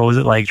business, what was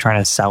it like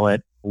trying to sell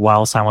it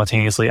while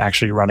simultaneously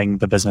actually running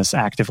the business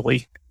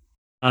actively?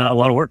 A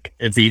lot of work.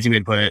 It's the easy way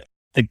to put it.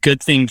 The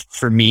good thing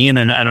for me, and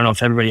I don't know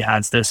if everybody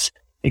has this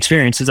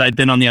experience, is I'd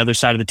been on the other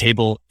side of the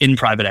table in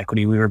private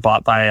equity. We were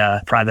bought by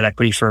a private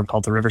equity firm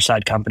called the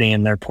Riverside Company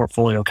and their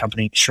portfolio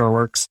company,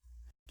 SureWorks.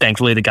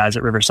 Thankfully, the guys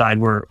at Riverside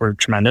were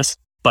tremendous,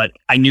 but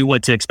I knew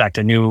what to expect.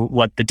 I knew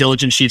what the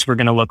diligence sheets were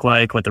going to look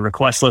like, what the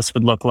request list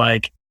would look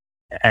like.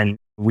 And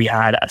we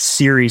had a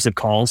series of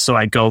calls. So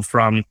I'd go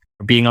from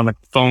being on the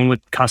phone with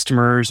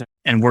customers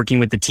and working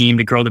with the team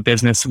to grow the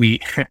business.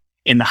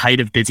 In the height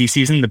of busy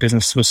season, the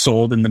business was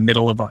sold in the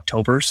middle of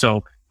October.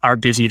 So our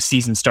busiest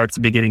season starts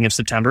the beginning of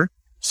September.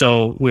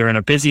 So we're in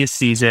our busiest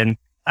season.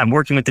 I'm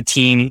working with the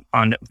team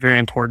on very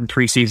important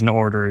preseason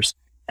orders.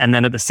 And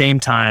then at the same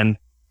time,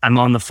 I'm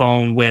on the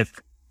phone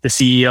with the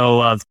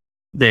CEO of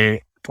the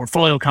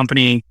portfolio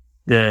company,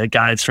 the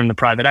guys from the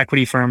private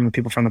equity firm, the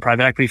people from the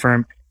private equity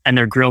firm, and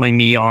they're grilling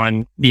me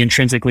on the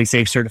intrinsically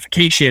safe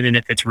certification and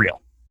if it's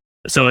real.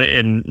 So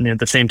at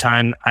the same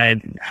time,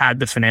 I had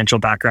the financial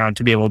background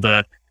to be able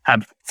to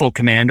have full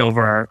command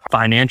over our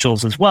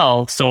financials as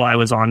well. So I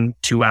was on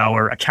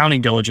 2-hour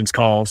accounting diligence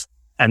calls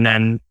and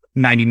then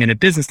 90-minute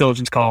business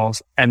diligence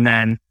calls, and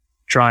then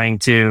trying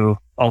to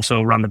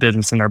also run the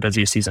business in our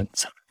busiest season.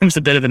 So it was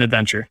a bit of an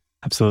adventure.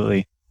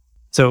 Absolutely.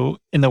 So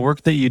in the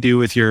work that you do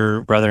with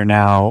your brother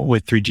now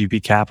with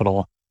 3GP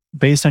Capital,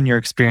 based on your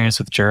experience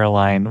with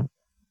Geraldine,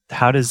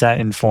 how does that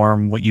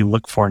inform what you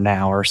look for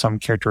now, or some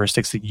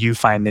characteristics that you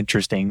find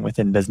interesting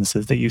within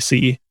businesses that you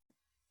see?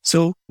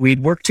 So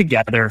we'd worked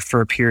together for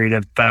a period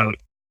of about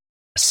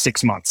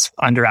 6 months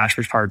under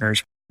Ashbridge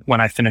Partners when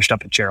I finished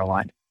up at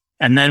Geraldine.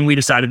 And then we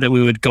decided that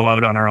we would go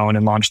out on our own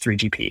and launch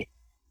 3GP.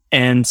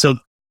 And so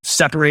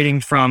separating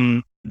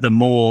from the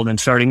mold and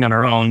starting on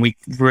our own, we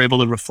were able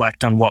to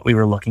reflect on what we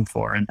were looking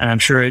for. And I'm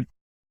sure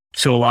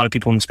to a lot of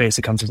people in the space,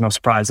 it comes as no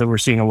surprise that we're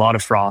seeing a lot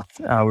of froth.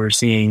 We're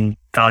seeing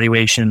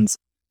valuations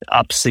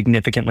up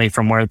significantly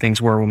from where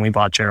things were when we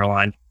bought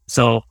Geraldine.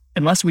 So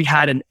unless we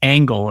had an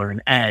angle or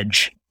an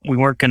edge, we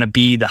weren't going to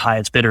be the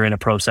highest bidder in a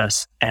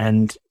process.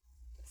 And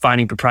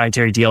finding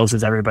proprietary deals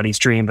is everybody's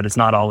dream, but it's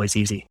not always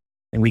easy.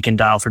 And we can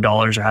dial for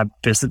dollars or have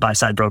business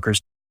buy-side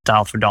brokers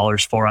dial for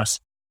dollars for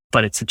us,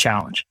 but it's a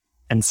challenge.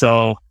 And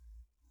so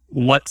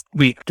what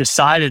we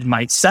decided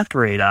might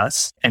separate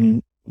us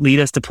and lead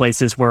us to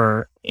places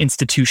where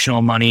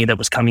institutional money that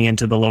was coming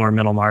into the lower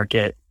middle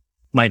market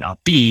might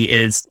not be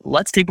is,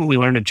 let's take what we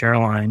learned at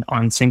Geraldine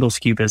on single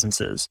SKU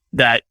businesses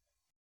that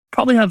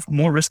probably have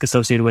more risk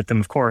associated with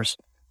them, of course,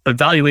 but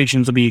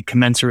valuations will be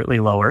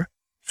commensurately lower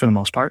for the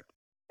most part.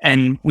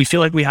 And we feel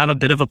like we have a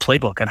bit of a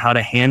playbook on how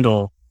to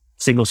handle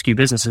single SKU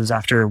businesses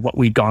after what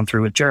we'd gone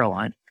through with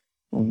Geraldine.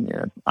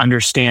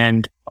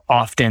 Understand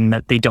often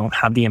that they don't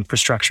have the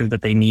infrastructure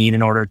that they need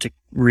in order to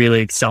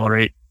really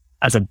accelerate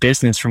as a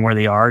business from where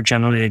they are.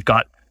 Generally, they've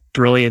got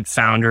brilliant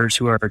founders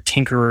who are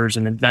tinkerers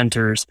and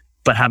inventors,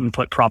 but haven't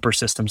put proper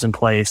systems in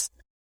place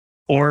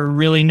or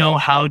really know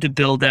how to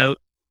build out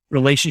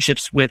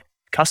relationships with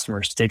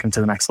customers to take them to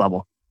the next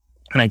level.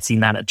 And I'd seen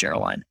that at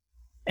Geraldine.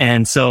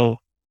 And so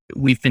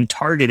we've been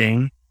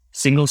targeting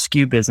single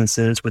SKU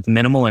businesses with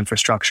minimal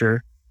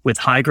infrastructure, with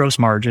high gross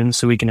margins,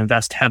 so we can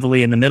invest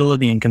heavily in the middle of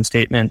the income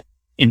statement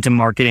into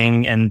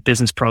marketing and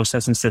business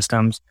process and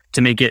systems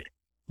to make it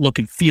look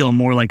and feel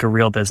more like a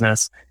real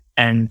business,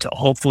 and to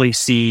hopefully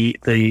see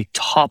the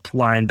top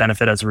line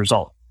benefit as a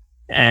result.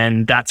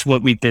 And that's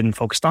what we've been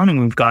focused on. And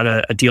we've got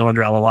a deal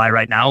under LOI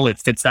right now. It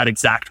fits that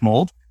exact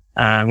mold.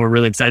 We're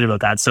really excited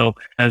about that. So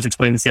I was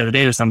explaining this the other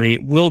day to somebody,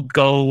 we'll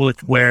go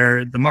with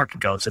where the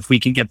market goes. If we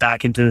can get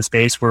back into the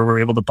space where we're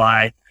able to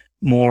buy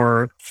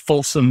more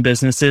fulsome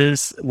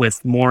businesses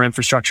with more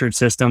infrastructured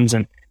systems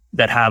and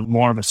that have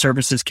more of a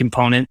services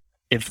component,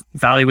 if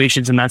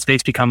valuations in that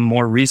space become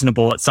more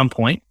reasonable at some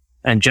point,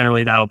 and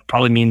generally that'll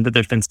probably mean that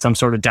there's been some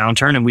sort of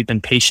downturn and we've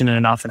been patient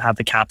enough and have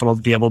the capital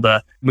to be able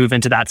to move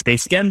into that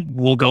space again,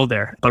 we'll go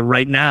there. But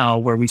right now,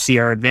 where we see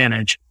our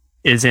advantage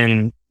is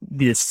in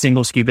the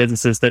single SKU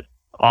businesses that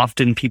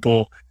often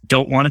people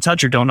don't want to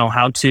touch or don't know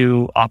how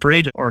to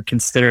operate or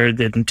consider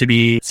them to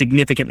be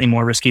significantly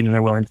more risky than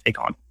they're willing to take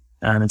on.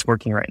 And it's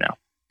working right now.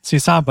 So you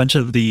saw a bunch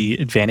of the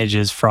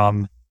advantages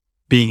from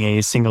being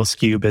a single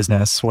SKU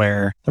business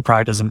where the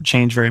product doesn't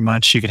change very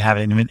much. You could have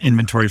it in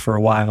inventory for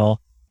a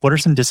while. What are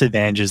some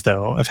disadvantages,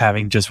 though, of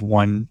having just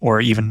one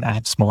or even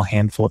a small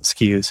handful of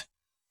SKUs?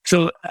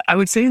 So I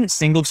would say that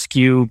single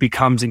SKU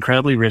becomes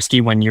incredibly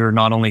risky when you're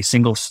not only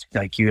single,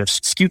 like you have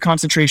SKU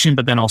concentration,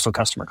 but then also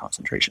customer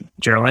concentration.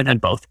 Geraldine had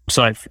both.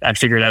 So I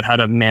figured out how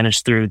to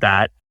manage through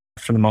that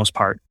for the most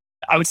part.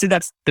 I would say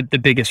that's the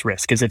biggest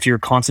risk, is if you're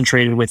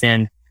concentrated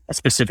within a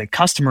specific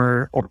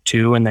customer or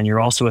two, and then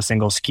you're also a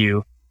single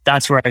SKU,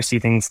 that's where I see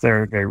things that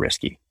are very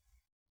risky.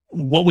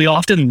 What we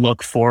often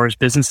look for is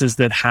businesses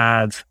that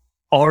have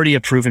already a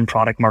proven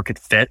product market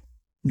fit,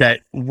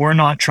 that we're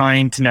not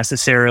trying to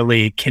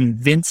necessarily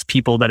convince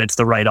people that it's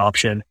the right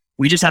option.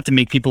 We just have to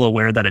make people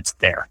aware that it's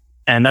there.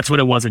 And that's what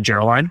it was at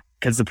Geraldine,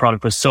 because the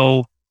product was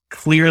so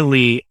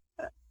clearly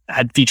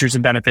had features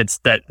and benefits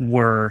that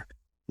were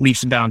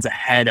leaps and bounds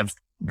ahead of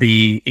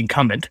the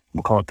incumbent.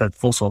 We'll call it the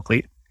full sole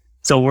cleat.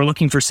 So we're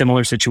looking for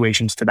similar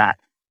situations to that.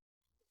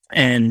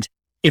 And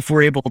if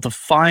we're able to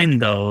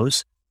find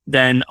those,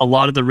 then a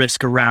lot of the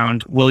risk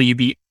around, will you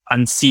be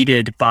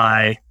unseated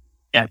by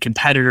a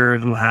competitor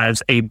who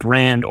has a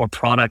brand or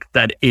product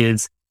that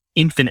is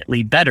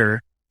infinitely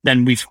better,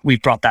 then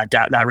we've brought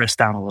that risk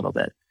down a little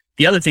bit.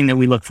 The other thing that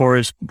we look for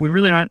is we're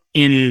really not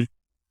in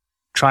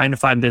trying to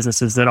find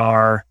businesses that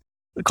are,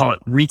 we call it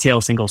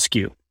retail single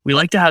SKU. We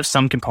like to have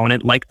some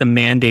component like the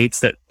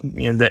mandates that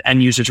the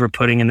end users were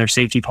putting in their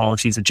safety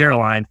policies at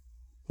Geraldine,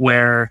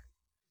 where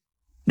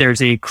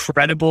there's a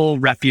credible,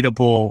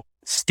 reputable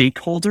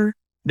stakeholder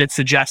that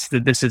suggests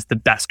that this is the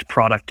best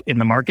product in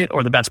the market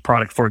or the best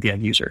product for the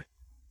end user.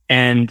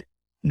 And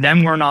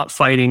then we're not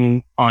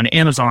fighting on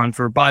Amazon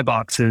for buy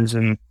boxes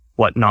and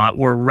whatnot.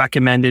 We're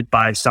recommended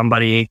by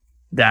somebody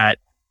that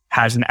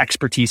has an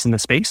expertise in the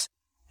space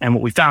And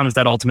what we found is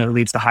that ultimately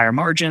leads to higher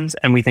margins,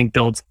 and we think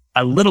builds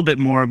a little bit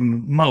more of a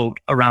moat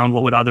around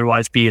what would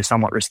otherwise be a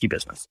somewhat risky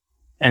business.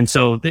 And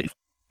so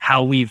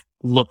how we've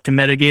looked to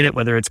mitigate it,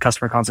 whether it's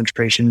customer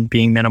concentration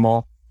being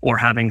minimal or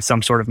having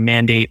some sort of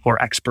mandate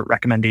or expert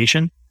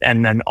recommendation,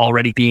 and then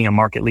already being a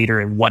market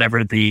leader in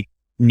whatever the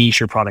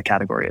niche or product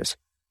category is.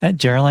 At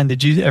Geraldine,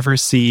 did you ever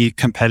see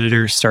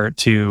competitors start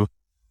to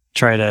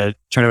try to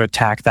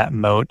attack that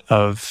moat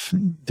of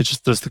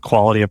just the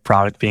quality of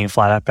product being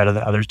flat out better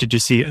than others? Did you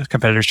see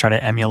competitors try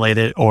to emulate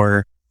it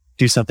or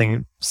do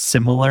something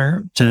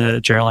similar to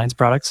Geraldine's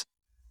products?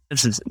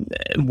 This is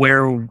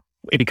where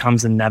it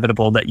becomes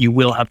inevitable that you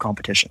will have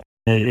competition.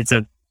 It's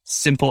a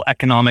simple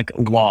economic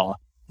law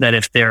that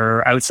if there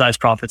are outsized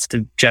profits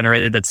to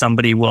generate, that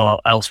somebody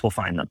else will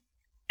find them.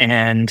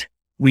 And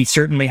we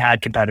certainly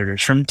had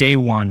competitors. From day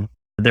one,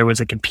 there was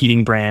a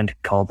competing brand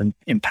called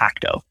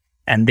Impacto,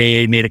 and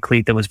they made a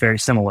cleat that was very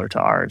similar to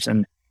ours.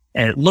 And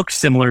it looked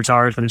similar to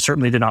ours, but it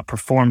certainly did not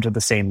perform to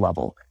the same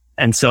level.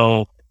 And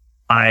so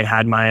I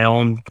had my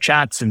own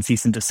chats and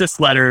cease and desist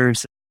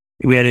letters.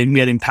 We had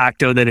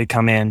Impacto that had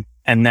come in,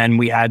 and then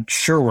we had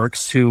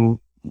SureWorks, who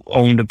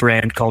owned a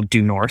brand called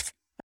Due North,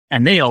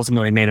 and they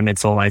ultimately made a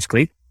midsole ice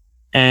cleat.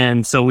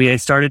 And so we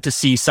started to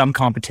see some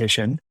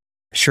competition.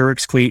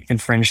 SureWorks cleat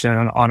infringed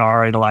on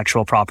our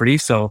intellectual property.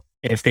 So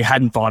if they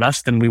hadn't bought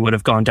us, then we would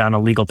have gone down a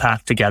legal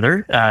path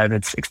together.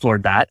 That's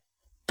explored that.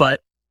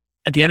 But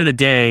at the end of the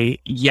day,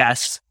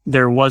 yes,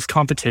 there was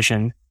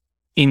competition.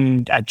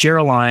 At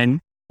Geraldine,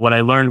 what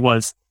I learned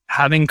was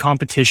having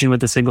competition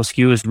with a single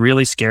SKU is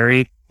really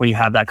scary when you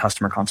have that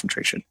customer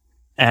concentration.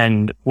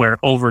 And where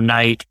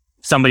overnight,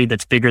 somebody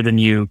that's bigger than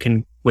you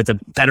can, with a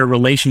better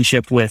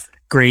relationship with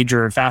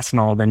Grainger or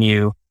Fastenal than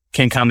you,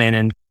 can come in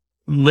and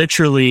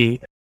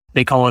literally,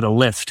 they call it a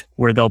lift,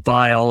 where they'll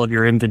buy all of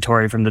your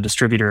inventory from the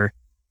distributor,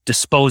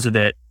 dispose of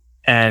it,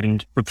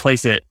 and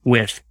replace it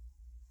with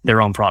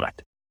their own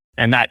product.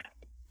 And that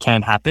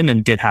can happen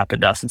and did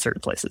happen to us in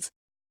certain places.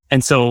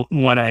 And so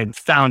what I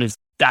found is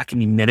that can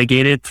be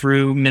mitigated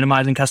through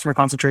minimizing customer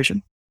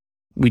concentration.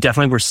 We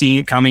definitely were seeing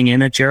it coming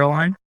in at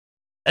Geraldine.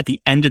 At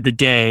the end of the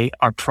day,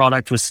 our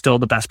product was still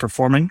the best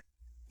performing.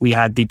 We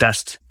had the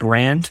best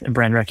brand and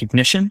brand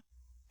recognition.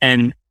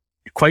 And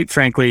quite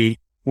frankly,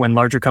 when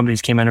larger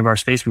companies came into our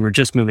space, we were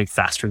just moving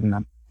faster than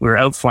them. We were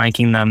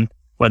outflanking them,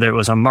 whether it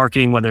was on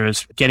marketing, whether it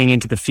was getting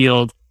into the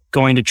field,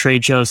 going to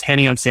trade shows,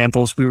 handing out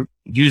samples. We were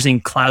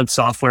using cloud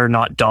software,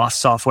 not DOS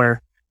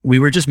software. We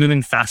were just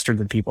moving faster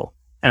than people.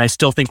 And I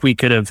still think we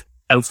could have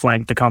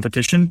outflanked the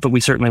competition, but we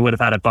certainly would have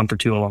had a bump or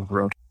two along the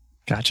road.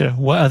 Gotcha.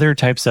 What other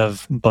types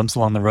of bumps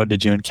along the road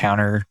did you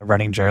encounter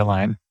running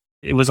Geraldine?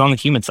 It was on the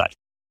human side.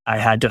 I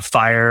had to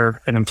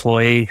fire an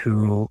employee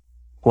who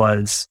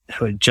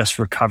had just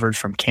recovered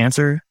from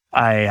cancer.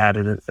 I had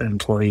an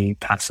employee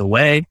pass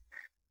away.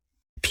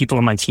 People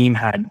on my team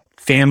had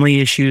family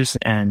issues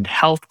and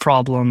health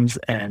problems.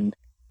 And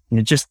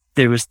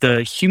there was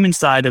the human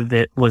side of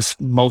it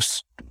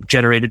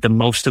generated the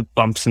most of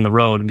bumps in the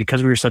road. And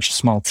because we were such a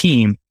small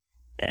team,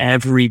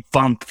 every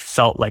bump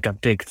felt like a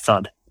big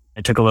thud.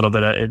 It took a little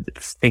bit of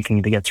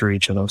thinking to get through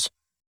each of those.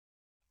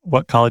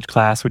 What college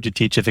class would you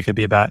teach if it could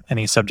be about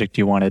any subject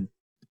you wanted?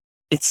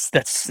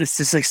 This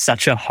is like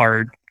such a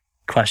hard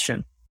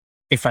question.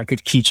 If I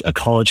could teach a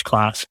college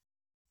class,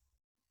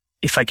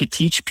 if I could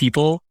teach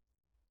people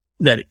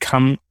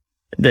and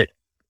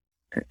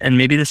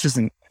maybe this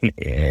isn't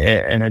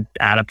an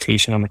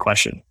adaptation on the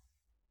question.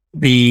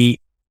 The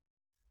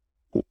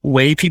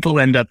way people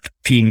end up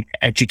being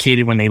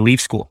educated when they leave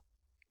school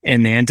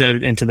and they enter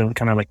into the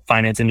kind of like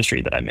finance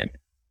industry that I'm in,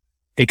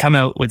 they come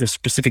out with a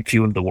specific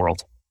view of the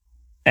world,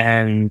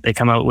 and they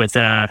come out with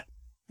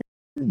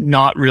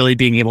not really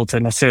being able to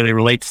necessarily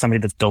relate to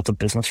somebody that's built a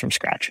business from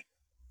scratch.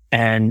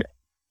 And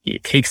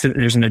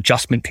there's an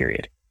adjustment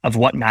period of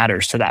what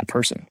matters to that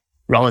person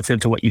relative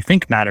to what you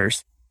think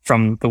matters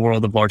from the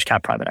world of large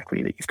cap private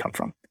equity that you've come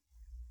from,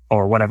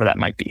 or whatever that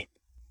might be.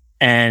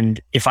 And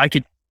if I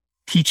could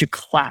teach a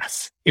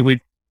class, it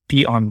would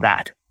be on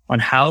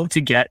how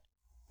to get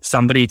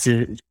somebody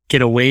to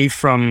get away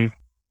from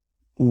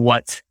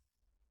what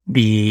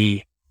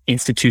the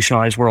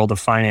institutionalized world of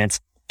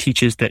finance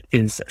teaches that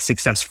is a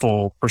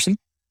successful person,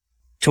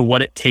 to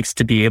what it takes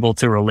to be able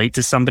to relate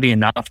to somebody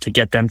enough to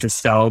get them to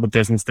sell the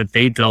business that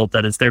they built,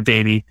 that is their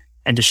baby,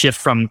 and to shift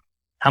from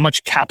how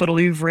much capital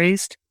you've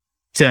raised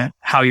to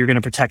how you're going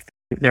to protect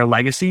their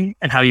legacy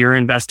and how you're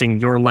investing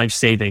your life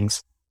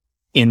savings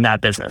in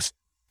that business.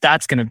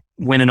 That's going to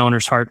win an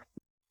owner's heart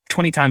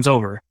 20 times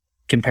over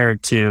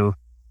compared to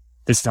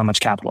this is how much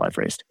capital I've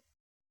raised.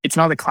 It's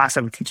not the class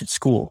I would teach at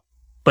school,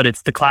 but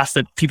it's the class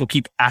that people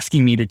keep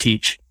asking me to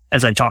teach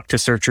as I talk to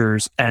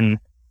searchers and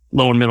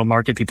lower middle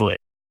market people.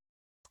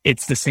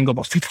 It's the single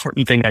most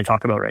important thing I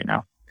talk about right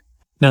now.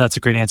 No, that's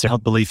a great answer.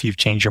 Held belief you've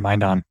changed your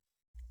mind on.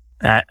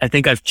 I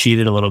think I've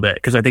cheated a little bit,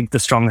 because I think the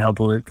strongly held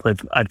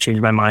belief I've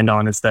changed my mind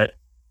on is that,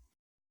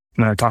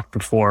 when I talked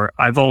before,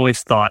 I've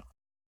always thought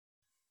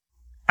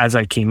as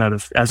I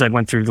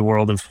went through the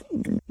world of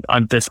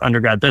this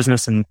undergrad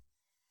business and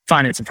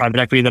finance and private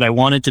equity, that I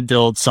wanted to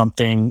build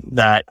something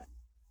that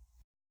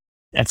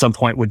at some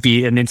point would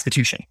be an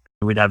institution.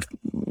 We'd have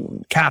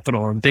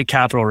capital or big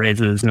capital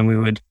raises, and we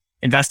would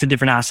invest in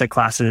different asset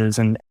classes,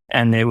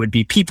 and it would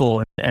be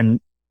people. And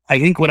I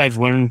think what I've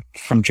learned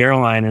from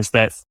Geraldine is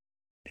that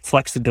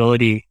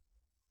flexibility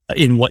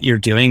in what you're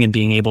doing and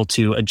being able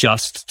to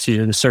adjust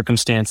to the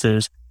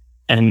circumstances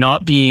and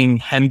not being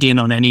hemmed in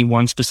on any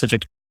one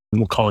specific,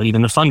 we'll call it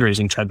even the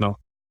fundraising treadmill.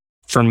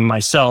 For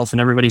myself, and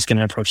everybody's going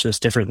to approach this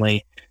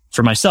differently,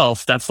 for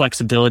myself, that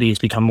flexibility has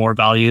become more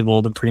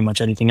valuable than pretty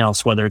much anything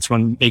else, whether it's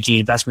when making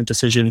investment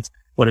decisions,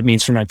 what it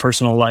means for my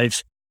personal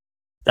life.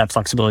 That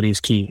flexibility is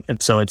key.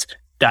 And so it's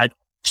that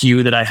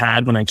view that I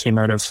had when I came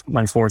out of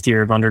my fourth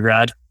year of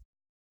undergrad,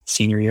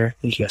 senior year,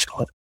 I think you guys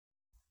call it.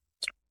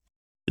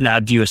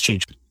 That view has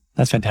changed.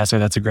 That's fantastic.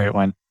 That's a great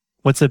one.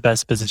 What's the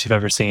best business you've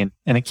ever seen?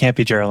 And it can't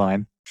be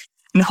Geraldine.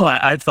 No,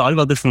 I've thought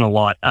about this one a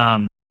lot.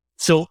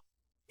 So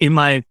in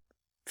my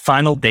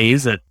final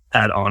days at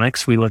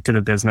Onyx, we looked at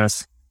a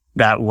business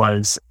that it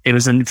was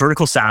a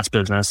vertical SaaS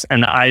business.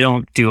 And I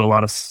don't do a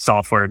lot of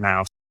software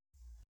now.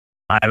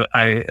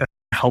 I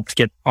helped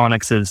get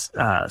Onyx's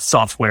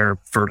software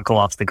vertical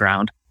off the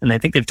ground. And I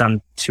think they've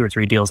done 2 or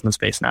 3 deals in the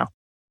space now.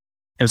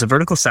 It was a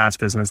vertical SaaS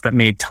business that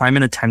made time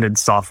and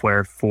attendance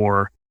software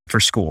for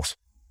schools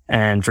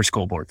and for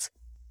school boards.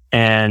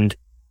 And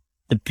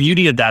the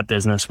beauty of that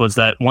business was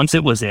that once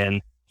it was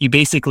in,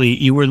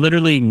 you were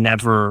literally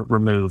never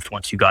removed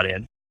once you got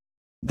in.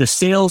 The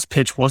sales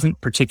pitch wasn't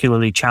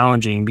particularly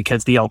challenging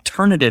because the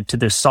alternative to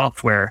this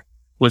software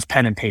was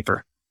pen and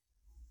paper.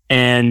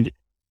 And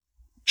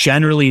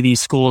generally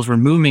these schools were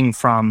moving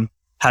from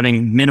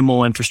having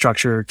minimal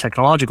infrastructure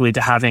technologically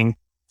to having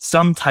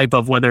some type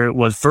of, whether it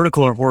was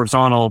vertical or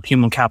horizontal,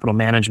 human capital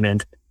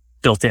management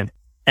built in.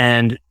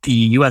 And the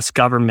US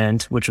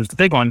government, which was the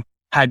big one,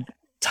 had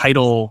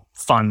title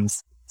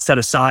funds set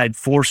aside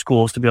for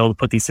schools to be able to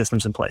put these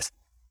systems in place.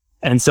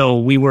 And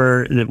so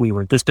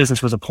this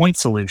business was a point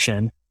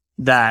solution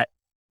that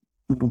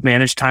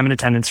managed time and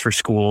attendance for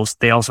schools.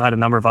 They also had a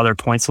number of other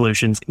point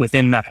solutions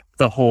within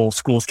the whole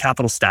school's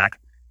capital stack.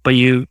 But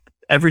you,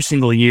 every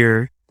single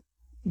year,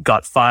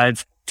 got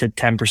 5 to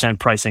 10%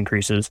 price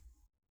increases.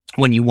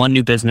 When you won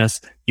new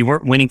business, you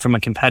weren't winning from a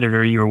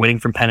competitor, you were winning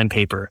from pen and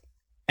paper.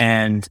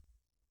 And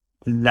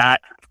that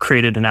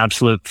created an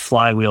absolute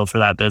flywheel for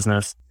that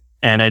business.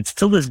 And it's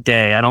till this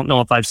day, I don't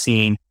know if I've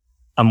seen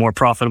a more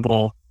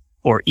profitable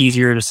or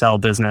easier to sell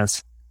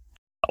business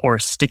or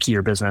a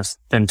stickier business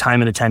than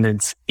time and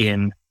attendance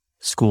in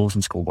schools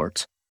and school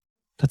boards.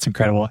 That's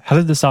incredible. How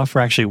did the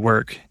software actually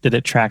work? Did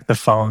it track the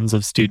phones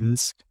of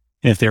students?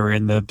 And if they were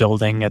in the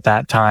building at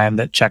that time,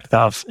 that checked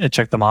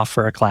them off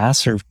for a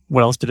class, or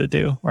what else did it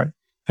do? Or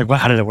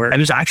how did it work? It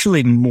was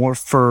actually more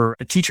for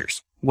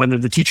teachers, whether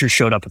the teachers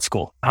showed up at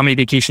school, how many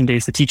vacation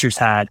days the teachers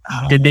had,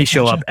 did they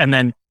show up? And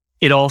then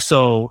it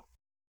also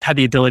had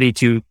the ability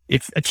to,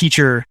 if a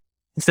teacher,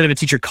 instead of a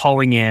teacher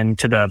calling in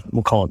to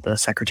we'll call it the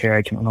secretary,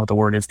 I don't know what the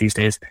word is these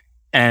days,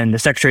 and the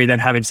secretary then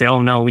having to say,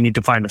 oh no, we need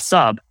to find a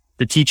sub,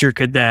 the teacher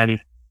could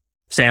then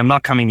say, I'm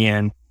not coming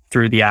in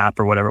through the app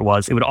or whatever it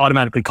was. It would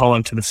automatically call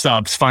into the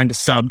subs, find a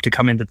sub to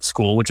come into the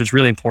school, which was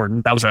really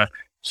important. That was a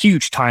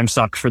huge time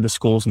suck for the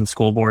schools and the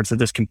school boards that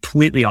this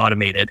completely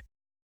automated.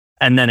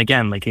 And then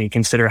again, like you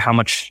consider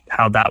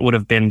how that would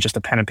have been just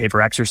a pen and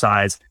paper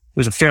exercise. It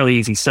was a fairly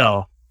easy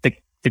sell.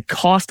 The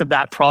cost of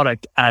that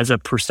product as a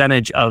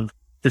percentage of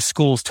the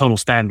school's total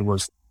spend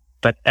was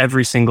that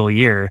every single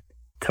year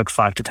took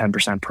 5 to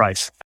 10%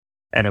 price.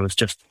 And it was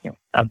just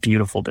a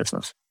beautiful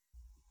business.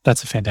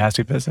 That's a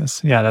fantastic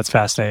business. Yeah, that's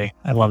fascinating.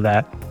 I love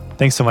that.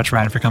 Thanks so much,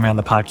 Ryan, for coming on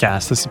the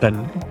podcast. This has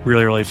been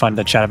really, really fun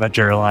to chat about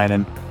Geraldine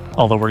and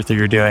all the work that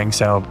you're doing.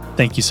 So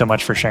thank you so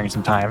much for sharing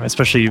some time,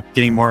 especially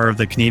getting more of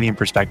the Canadian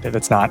perspective.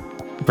 It's not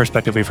a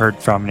perspective we've heard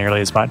from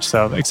nearly as much.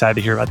 So excited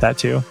to hear about that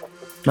too.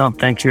 No,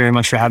 thank you very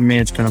much for having me.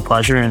 It's been a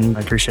pleasure and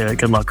I appreciate it.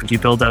 Good luck with you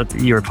build out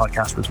your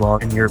podcast as well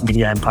and your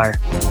media empire.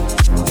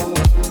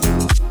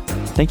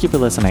 Thank you for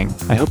listening.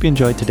 I hope you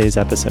enjoyed today's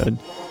episode.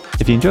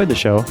 If you enjoyed the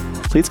show,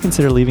 please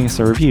consider leaving us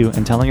a review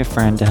and telling a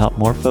friend to help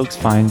more folks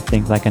find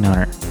Think Like an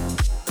Owner.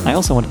 I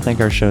also want to thank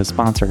our show's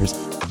sponsors,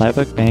 Live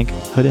Oak Bank,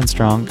 Hood &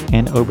 Strong,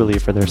 and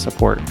Oberle for their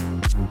support.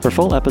 For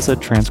full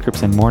episode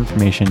transcripts and more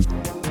information,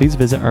 please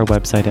visit our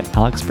website at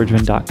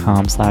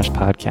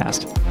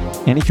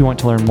alexbridgman.com/podcast. And if you want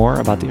to learn more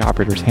about the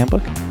Operator's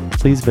Handbook,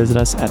 please visit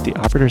us at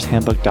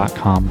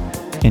theoperatorshandbook.com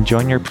and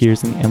join your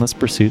peers in the endless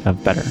pursuit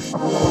of better.